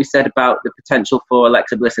what we said about the potential for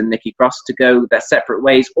Alexa Bliss and Nikki Cross to go their separate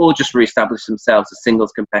ways or just reestablish themselves as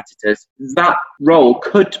singles competitors. That role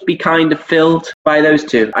could be kind of filled by those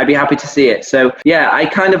two. I'd be happy to see it. So yeah, I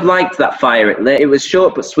kind of liked that fire it lit. It was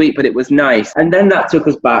short but sweet, but it was nice. And then that took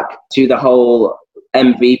us back to the whole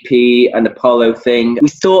MVP and Apollo thing. We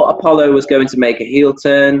thought Apollo was going to make a heel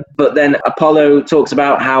turn, but then Apollo talks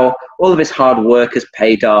about how all of his hard work has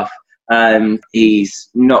paid off and he's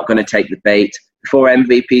not going to take the bait. Before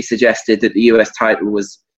MVP suggested that the US title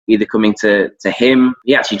was either coming to him,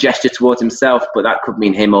 he actually gestured towards himself, but that could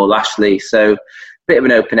mean him or Lashley. So bit of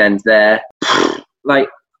an open end there. Like,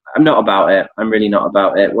 I'm not about it. I'm really not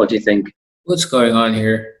about it. What do you think? What's going on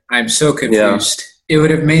here? I'm so confused. Yeah. It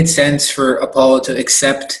would have made sense for Apollo to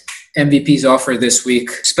accept MVP's offer this week,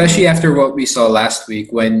 especially after what we saw last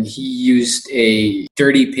week when he used a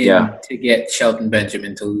dirty pin to get Shelton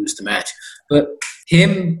Benjamin to lose the match. But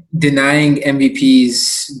him denying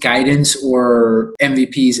MVP's guidance or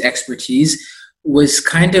MVP's expertise was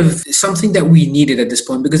kind of something that we needed at this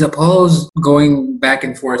point, because Apollo's going back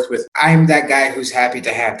and forth with, I'm that guy who's happy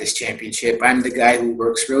to have this championship. I'm the guy who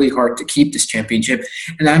works really hard to keep this championship.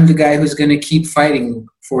 And I'm the guy who's going to keep fighting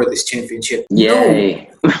for this championship. Yay.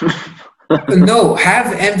 No, have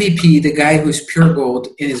MVP, the guy who's pure gold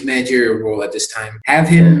in his managerial role at this time. Have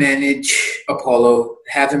him manage Apollo,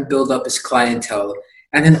 have him build up his clientele,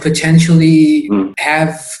 and then potentially have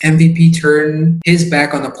MVP turn his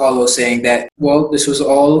back on Apollo, saying that, well, this was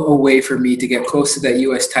all a way for me to get close to that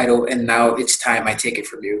US title, and now it's time I take it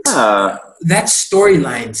from you. That's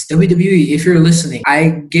storylines. WWE, if you're listening,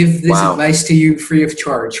 I give this advice to you free of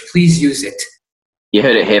charge. Please use it. You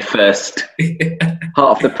heard it here first. Hot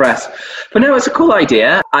off the press. But no, it's a cool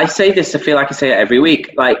idea. I say this, I feel like I say it every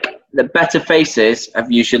week. Like, the better faces have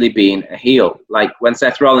usually been a heel. Like when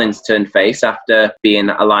Seth Rollins turned face after being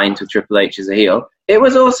aligned with Triple H as a heel. It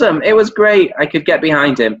was awesome. It was great. I could get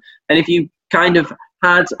behind him. And if you kind of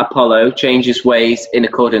had Apollo change his ways in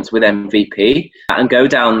accordance with MVP and go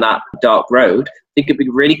down that dark road, I think it'd be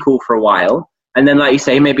really cool for a while. And then, like you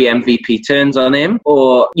say, maybe MVP turns on him,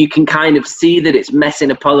 or you can kind of see that it's messing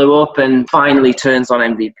Apollo up and finally turns on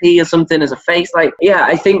MVP or something as a face. Like, yeah,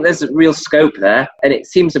 I think there's a real scope there, and it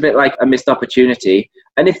seems a bit like a missed opportunity.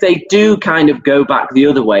 And if they do kind of go back the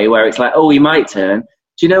other way, where it's like, oh, he might turn,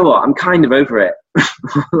 do you know what? I'm kind of over it.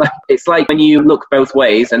 It's like when you look both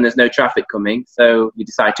ways and there's no traffic coming, so you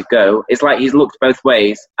decide to go. It's like he's looked both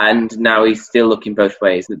ways and now he's still looking both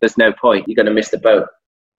ways. There's no point. You're going to miss the boat.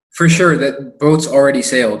 For sure, that boat's already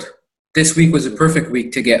sailed. This week was a perfect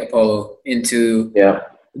week to get Apollo into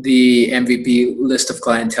the MVP list of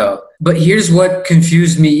clientele. But here's what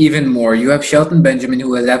confused me even more. You have Shelton Benjamin,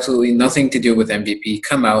 who has absolutely nothing to do with MVP,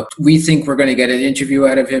 come out. We think we're going to get an interview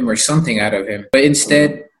out of him or something out of him. But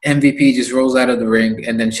instead, MVP just rolls out of the ring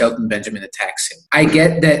and then Shelton Benjamin attacks him. I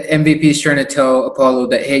get that MVP is trying to tell Apollo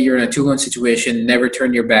that, hey, you're in a 2-1 situation, never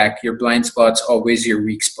turn your back. Your blind spot's always your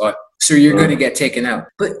weak spot. So you're going to get taken out.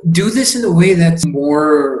 But do this in a way that's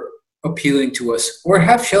more appealing to us, or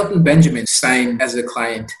have Shelton Benjamin sign as a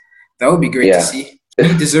client. That would be great to see.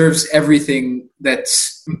 He deserves everything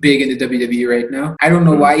that's big in the WWE right now. I don't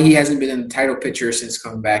know why he hasn't been in the title picture since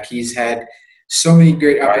coming back. He's had so many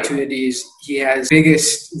great opportunities. He has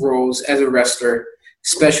biggest roles as a wrestler,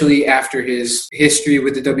 especially after his history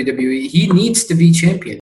with the WWE. He needs to be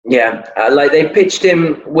champion. Yeah, like they pitched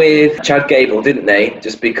him with Chad Gable, didn't they?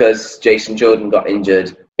 Just because Jason Jordan got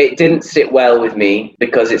injured. It didn't sit well with me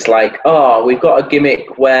because it's like, oh, we've got a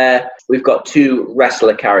gimmick where we've got two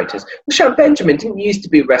wrestler characters. Well, Shelton Benjamin didn't used to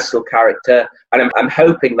be a wrestler character, and I'm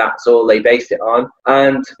hoping that's all they based it on.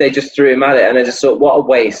 And they just threw him at it, and I just thought, what a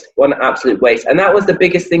waste, what an absolute waste. And that was the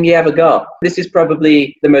biggest thing he ever got. This is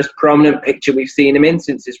probably the most prominent picture we've seen him in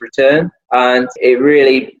since his return. And it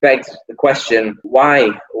really begs the question, why?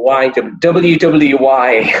 Why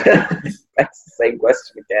WWY? That's the same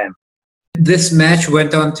question again. This match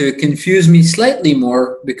went on to confuse me slightly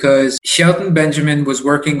more because Shelton Benjamin was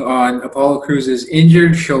working on Apollo Crews'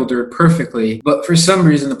 injured shoulder perfectly, but for some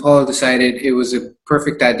reason Apollo decided it was a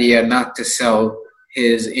perfect idea not to sell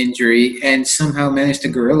his injury and somehow managed to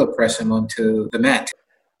gorilla press him onto the mat.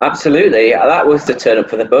 Absolutely. That was the turn up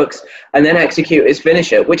for the books. And then execute his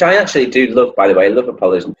finisher, which I actually do love, by the way. I love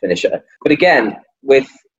Apollo's finisher. But again, with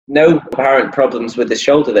no apparent problems with the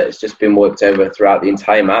shoulder that has just been worked over throughout the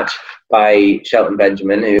entire match by Shelton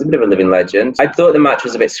Benjamin, who's a bit of a living legend. I thought the match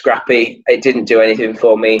was a bit scrappy. It didn't do anything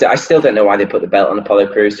for me. I still don't know why they put the belt on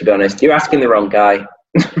Apollo Crews, to be honest. You're asking the wrong guy.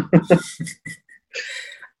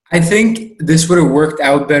 I think this would have worked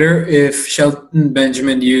out better if Shelton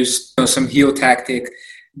Benjamin used some heel tactic,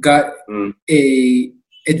 got a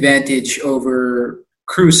advantage over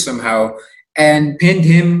Crews somehow, and pinned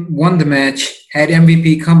him, won the match, had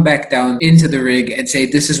MVP come back down into the ring and say,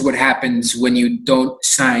 this is what happens when you don't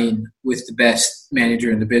sign with the best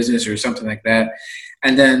manager in the business or something like that.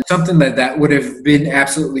 And then something like that would have been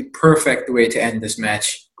absolutely perfect way to end this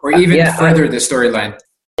match or even further the storyline.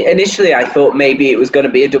 Initially, I thought maybe it was going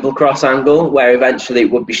to be a double cross angle where eventually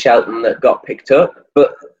it would be Shelton that got picked up,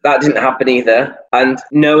 but that didn't happen either. And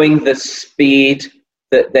knowing the speed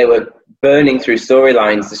that they were burning through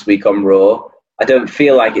storylines this week on Raw, I don't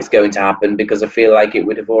feel like it's going to happen because I feel like it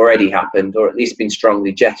would have already happened or at least been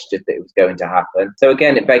strongly gestured that it was going to happen. So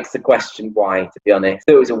again, it begs the question why, to be honest.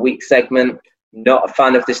 So it was a weak segment. Not a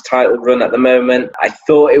fan of this title run at the moment. I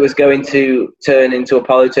thought it was going to turn into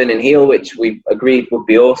Apollo turning heel, which we agreed would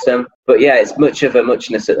be awesome. But yeah, it's much of a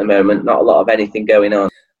muchness at the moment. Not a lot of anything going on.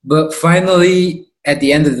 But finally, at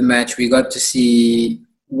the end of the match, we got to see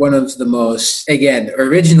one of the most, again,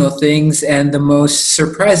 original things and the most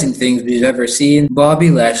surprising things we've ever seen. Bobby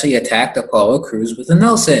Lashley attacked Apollo Crews with a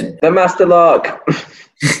Nelson. The Master Lock.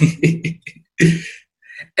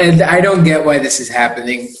 And I don't get why this is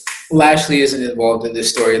happening. Lashley isn't involved in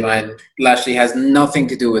this storyline. Lashley has nothing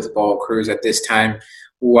to do with Apollo Crews at this time.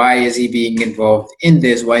 Why is he being involved in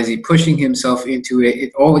this? Why is he pushing himself into it?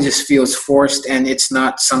 It all just feels forced, and it's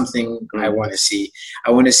not something I want to see.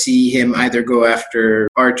 I want to see him either go after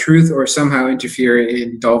R-Truth or somehow interfere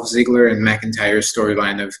in Dolph Ziggler and McIntyre's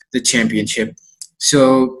storyline of the championship.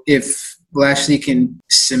 So if Lashley can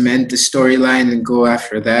cement the storyline and go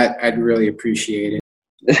after that, I'd really appreciate it.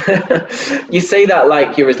 You say that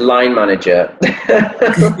like you're his line manager.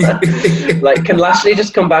 Like, can Lashley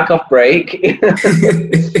just come back off break?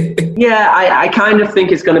 Yeah, I kind of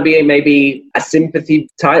think it's going to be maybe a sympathy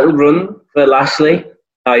title run for Lashley.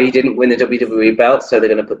 He didn't win the WWE belt, so they're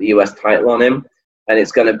going to put the US title on him. And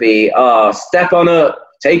it's going to be, step on up,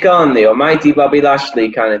 take on the almighty Bobby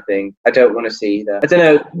Lashley kind of thing. I don't want to see that. I don't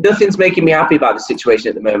know. Nothing's making me happy about the situation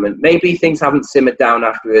at the moment. Maybe things haven't simmered down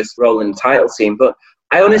after his Rollins title scene, but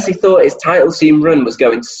I honestly thought his title scene run was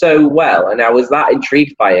going so well, and I was that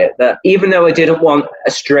intrigued by it that even though I didn't want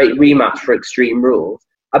a straight rematch for Extreme Rules,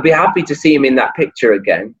 I'd be happy to see him in that picture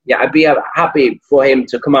again. Yeah, I'd be happy for him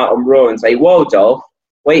to come out on Raw and say, whoa, Dolph,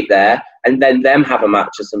 wait there, and then them have a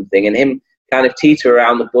match or something, and him kind of teeter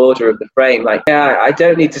around the border of the frame. Like, yeah, I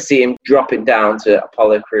don't need to see him dropping down to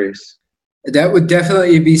Apollo Crews. That would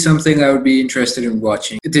definitely be something I would be interested in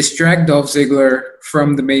watching. Distract Dolph Ziggler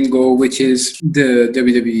from the main goal, which is the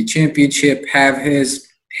WWE Championship, have his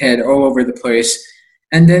head all over the place,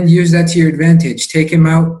 and then use that to your advantage. Take him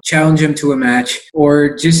out, challenge him to a match,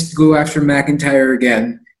 or just go after McIntyre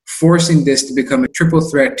again, forcing this to become a triple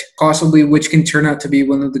threat, possibly which can turn out to be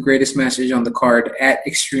one of the greatest matches on the card at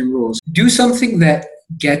Extreme Rules. Do something that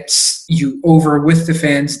gets you over with the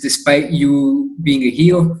fans despite you being a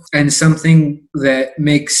heel, and something that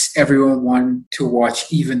makes everyone want to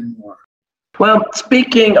watch even more. Well,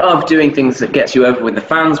 speaking of doing things that gets you over with the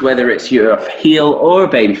fans, whether it's you're a heel or a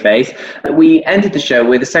babyface, we ended the show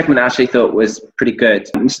with a segment I actually thought was pretty good.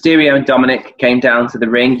 Mysterio and Dominic came down to the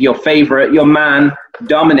ring. Your favourite, your man,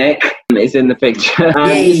 Dominic, is in the picture.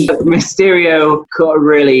 Mysterio cut a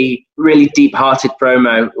really, really deep-hearted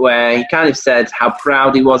promo where he kind of said how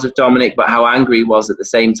proud he was of Dominic, but how angry he was at the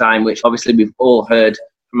same time, which obviously we've all heard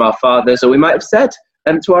from our fathers, or we might have said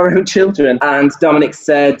to our own children. And Dominic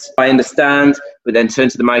said, I understand, but then turned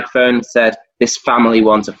to the microphone and said, this family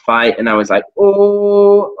wants a fight. And I was like,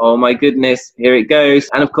 oh my goodness, here it goes.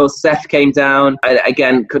 And of course, Seth came down,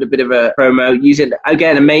 again, cut a bit of a promo, using,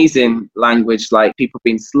 again, amazing language, like people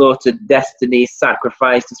being slaughtered, destiny,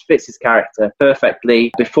 sacrificed, just fits his character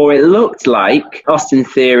perfectly. Before it looked like Austin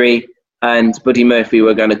Theory and Buddy Murphy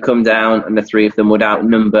were going to come down and the three of them would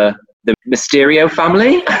outnumber the Mysterio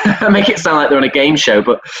family. I make it sound like they're on a game show,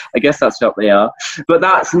 but I guess that's what they are. But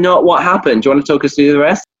that's not what happened. Do you want to talk us through the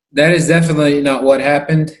rest? That is definitely not what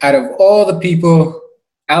happened. Out of all the people,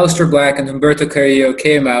 Aleister Black and Humberto Carrillo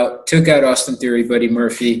came out, took out Austin Theory, Buddy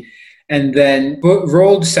Murphy, and then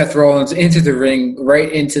rolled Seth Rollins into the ring,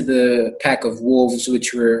 right into the pack of wolves,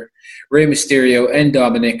 which were Rey Mysterio and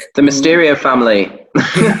Dominic. The Mysterio family.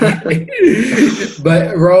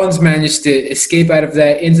 But Rollins managed to escape out of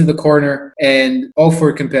that into the corner, and all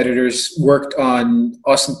four competitors worked on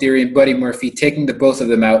Austin Theory and Buddy Murphy, taking the both of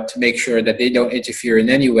them out to make sure that they don't interfere in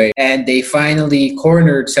any way. And they finally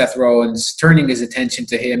cornered Seth Rollins, turning his attention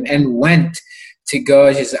to him, and went to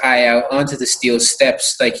gouge his eye out onto the steel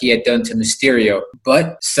steps like he had done to Mysterio.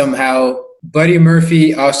 But somehow Buddy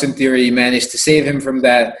Murphy, Austin Theory managed to save him from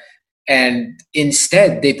that. And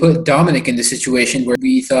instead, they put Dominic in the situation where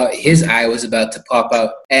we thought his eye was about to pop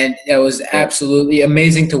out. And that was absolutely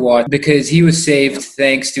amazing to watch because he was saved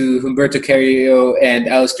thanks to Humberto Carrillo and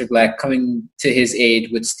Aleister Black coming to his aid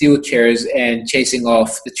with steel chairs and chasing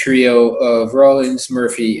off the trio of Rollins,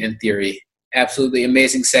 Murphy, and Theory. Absolutely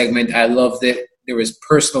amazing segment. I loved it. There was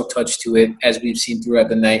personal touch to it, as we've seen throughout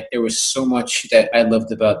the night. There was so much that I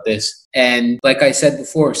loved about this. And like I said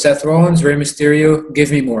before, Seth Rollins, Rey Mysterio,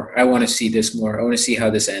 give me more. I want to see this more. I want to see how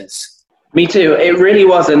this ends. Me too. It really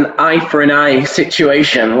was an eye for an eye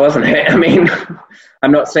situation, wasn't it? I mean,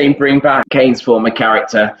 I'm not saying bring back Kane's former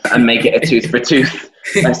character and make it a tooth for tooth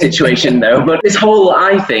situation, though. But this whole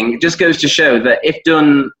eye thing just goes to show that if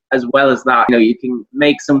done as well as that, you know, you can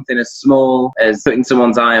make something as small as putting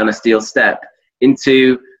someone's eye on a steel step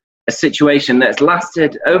into a situation that's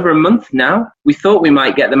lasted over a month now. We thought we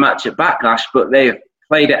might get the match at Backlash, but they've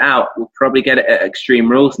played it out. We'll probably get it at Extreme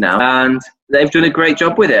Rules now, and they've done a great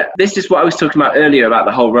job with it. This is what I was talking about earlier about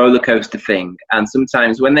the whole roller coaster thing, and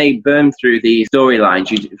sometimes when they burn through the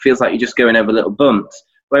storylines, it feels like you're just going over little bumps,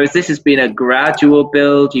 whereas this has been a gradual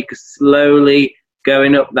build. You can slowly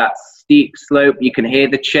going up that steep slope. You can hear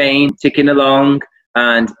the chain ticking along,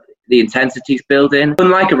 and the intensity's building.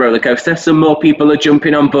 Unlike a roller coaster, some more people are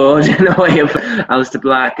jumping on board in the way of Aleister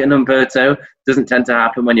Black and Humberto. Doesn't tend to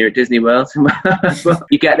happen when you're at Disney World. But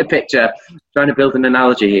you get the picture. Trying to build an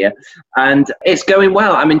analogy here. And it's going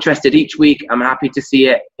well. I'm interested each week. I'm happy to see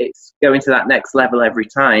it. It's going to that next level every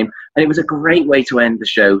time. And it was a great way to end the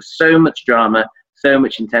show. So much drama, so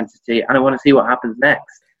much intensity. And I want to see what happens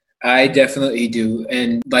next. I definitely do.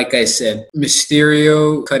 And like I said,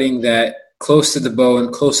 Mysterio cutting that close to the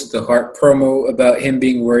bone, close to the heart promo about him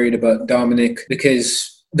being worried about Dominic,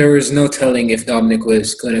 because there was no telling if Dominic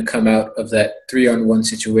was going to come out of that 3-on-1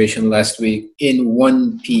 situation last week in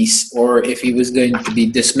one piece, or if he was going to be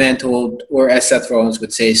dismantled, or as Seth Rollins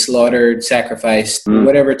would say, slaughtered, sacrificed,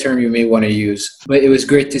 whatever term you may want to use. But it was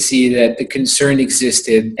great to see that the concern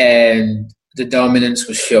existed and the dominance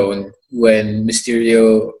was shown when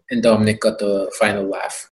Mysterio and Dominic got the final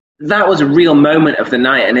laugh. That was a real moment of the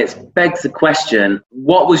night, and it begs the question,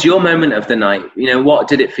 what was your moment of the night? You know, what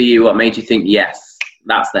did it for you? What made you think, yes,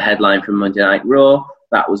 that's the headline from Monday Night Raw.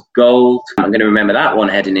 That was gold. I'm going to remember that one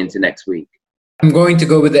heading into next week. I'm going to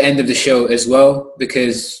go with the end of the show as well,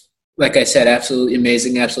 because like I said, absolutely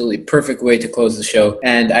amazing, absolutely perfect way to close the show.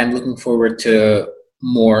 And I'm looking forward to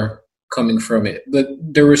more coming from it. But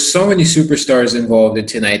there were so many superstars involved in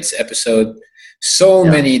tonight's episode, so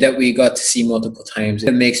many that we got to see multiple times.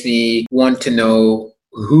 It makes me want to know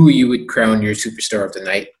who you would crown your superstar of the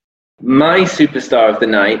night. My superstar of the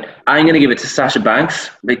night, I'm going to give it to Sasha Banks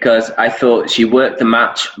because I thought she worked the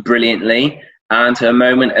match brilliantly and her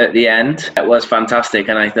moment at the end was fantastic.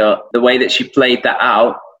 And I thought the way that she played that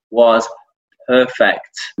out was perfect,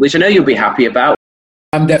 which I know you'll be happy about.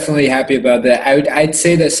 I'm definitely happy about that. I'd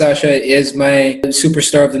say that Sasha is my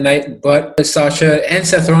superstar of the night, but Sasha and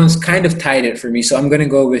Seth Rollins kind of tied it for me. So I'm going to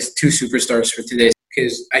go with two superstars for today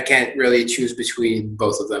because I can't really choose between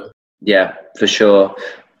both of them. Yeah, for sure.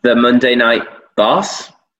 The Monday Night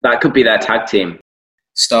Boss, that could be their tag team.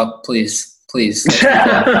 Stop, please. Please.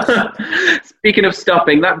 Speaking of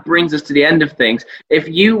stopping, that brings us to the end of things. If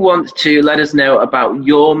you want to let us know about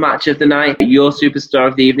your match of the night, your superstar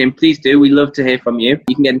of the evening, please do. We love to hear from you.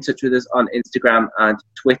 You can get in touch with us on Instagram and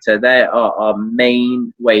Twitter. They are our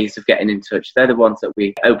main ways of getting in touch. They're the ones that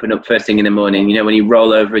we open up first thing in the morning. You know, when you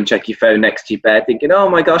roll over and check your phone next to your bed thinking, oh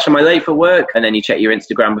my gosh, am I late for work? And then you check your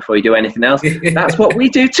Instagram before you do anything else. That's what we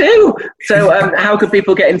do too. So how can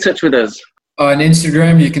people get in touch with us? On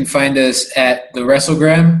Instagram, you can find us at the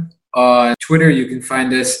WrestleGram. On Twitter, you can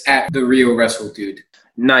find us at the Real Wrestle Dude.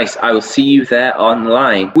 Nice. I will see you there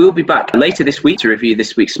online. We'll be back later this week to review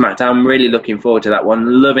this week's SmackDown. I'm really looking forward to that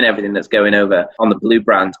one. Loving everything that's going over on the Blue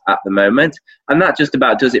brand at the moment. And that just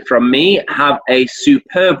about does it from me. Have a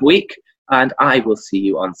superb week, and I will see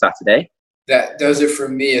you on Saturday. That does it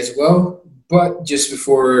from me as well. But just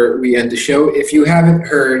before we end the show, if you haven't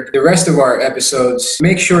heard the rest of our episodes,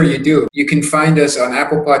 make sure you do. You can find us on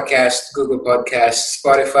Apple Podcasts, Google Podcasts,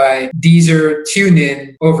 Spotify, Deezer,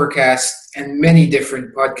 TuneIn, Overcast, and many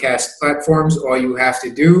different podcast platforms. All you have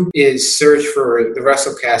to do is search for the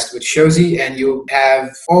WrestleCast with Shozy, and you'll have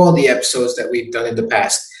all the episodes that we've done in the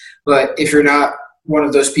past. But if you're not one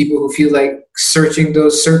of those people who feel like searching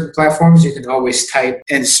those certain platforms, you can always type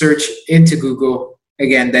and search into Google.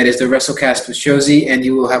 Again, that is the WrestleCast with Shozy, and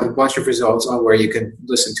you will have a bunch of results on where you can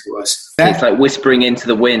listen to us. It's like whispering into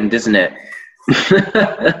the wind, isn't it?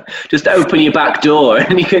 Just open your back door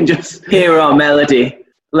and you can just hear our melody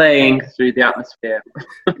playing through the atmosphere.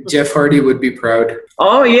 Jeff Hardy would be proud.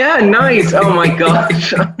 Oh, yeah, nice. Oh, my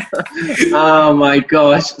gosh. Oh, my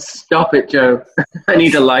gosh. Stop it, Joe. I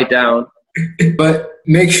need to lie down. But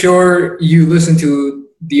make sure you listen to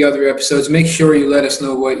the other episodes. Make sure you let us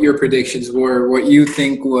know what your predictions were, what you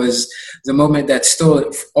think was the moment that stole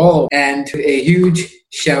it all. And a huge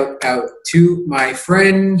shout out to my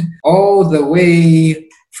friend all the way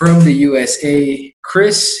from the USA.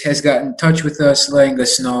 Chris has got in touch with us, letting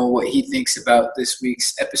us know what he thinks about this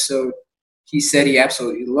week's episode. He said he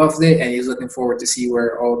absolutely loved it, and he's looking forward to see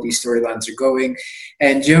where all these storylines are going.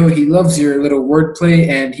 And Joe, he loves your little wordplay,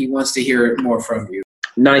 and he wants to hear more from you.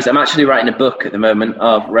 Nice. I'm actually writing a book at the moment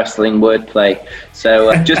of wrestling wordplay.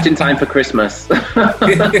 So just in time for Christmas.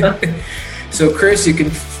 So, Chris, you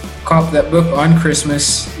can cop that book on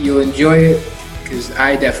Christmas. You'll enjoy it, because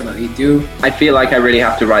I definitely do. I feel like I really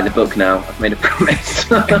have to write the book now. I've made a promise.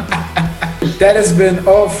 That has been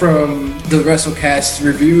all from the WrestleCast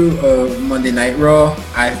review of Monday Night Raw.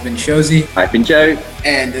 I've been Shozy. I've been Joe.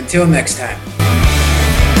 And until next time.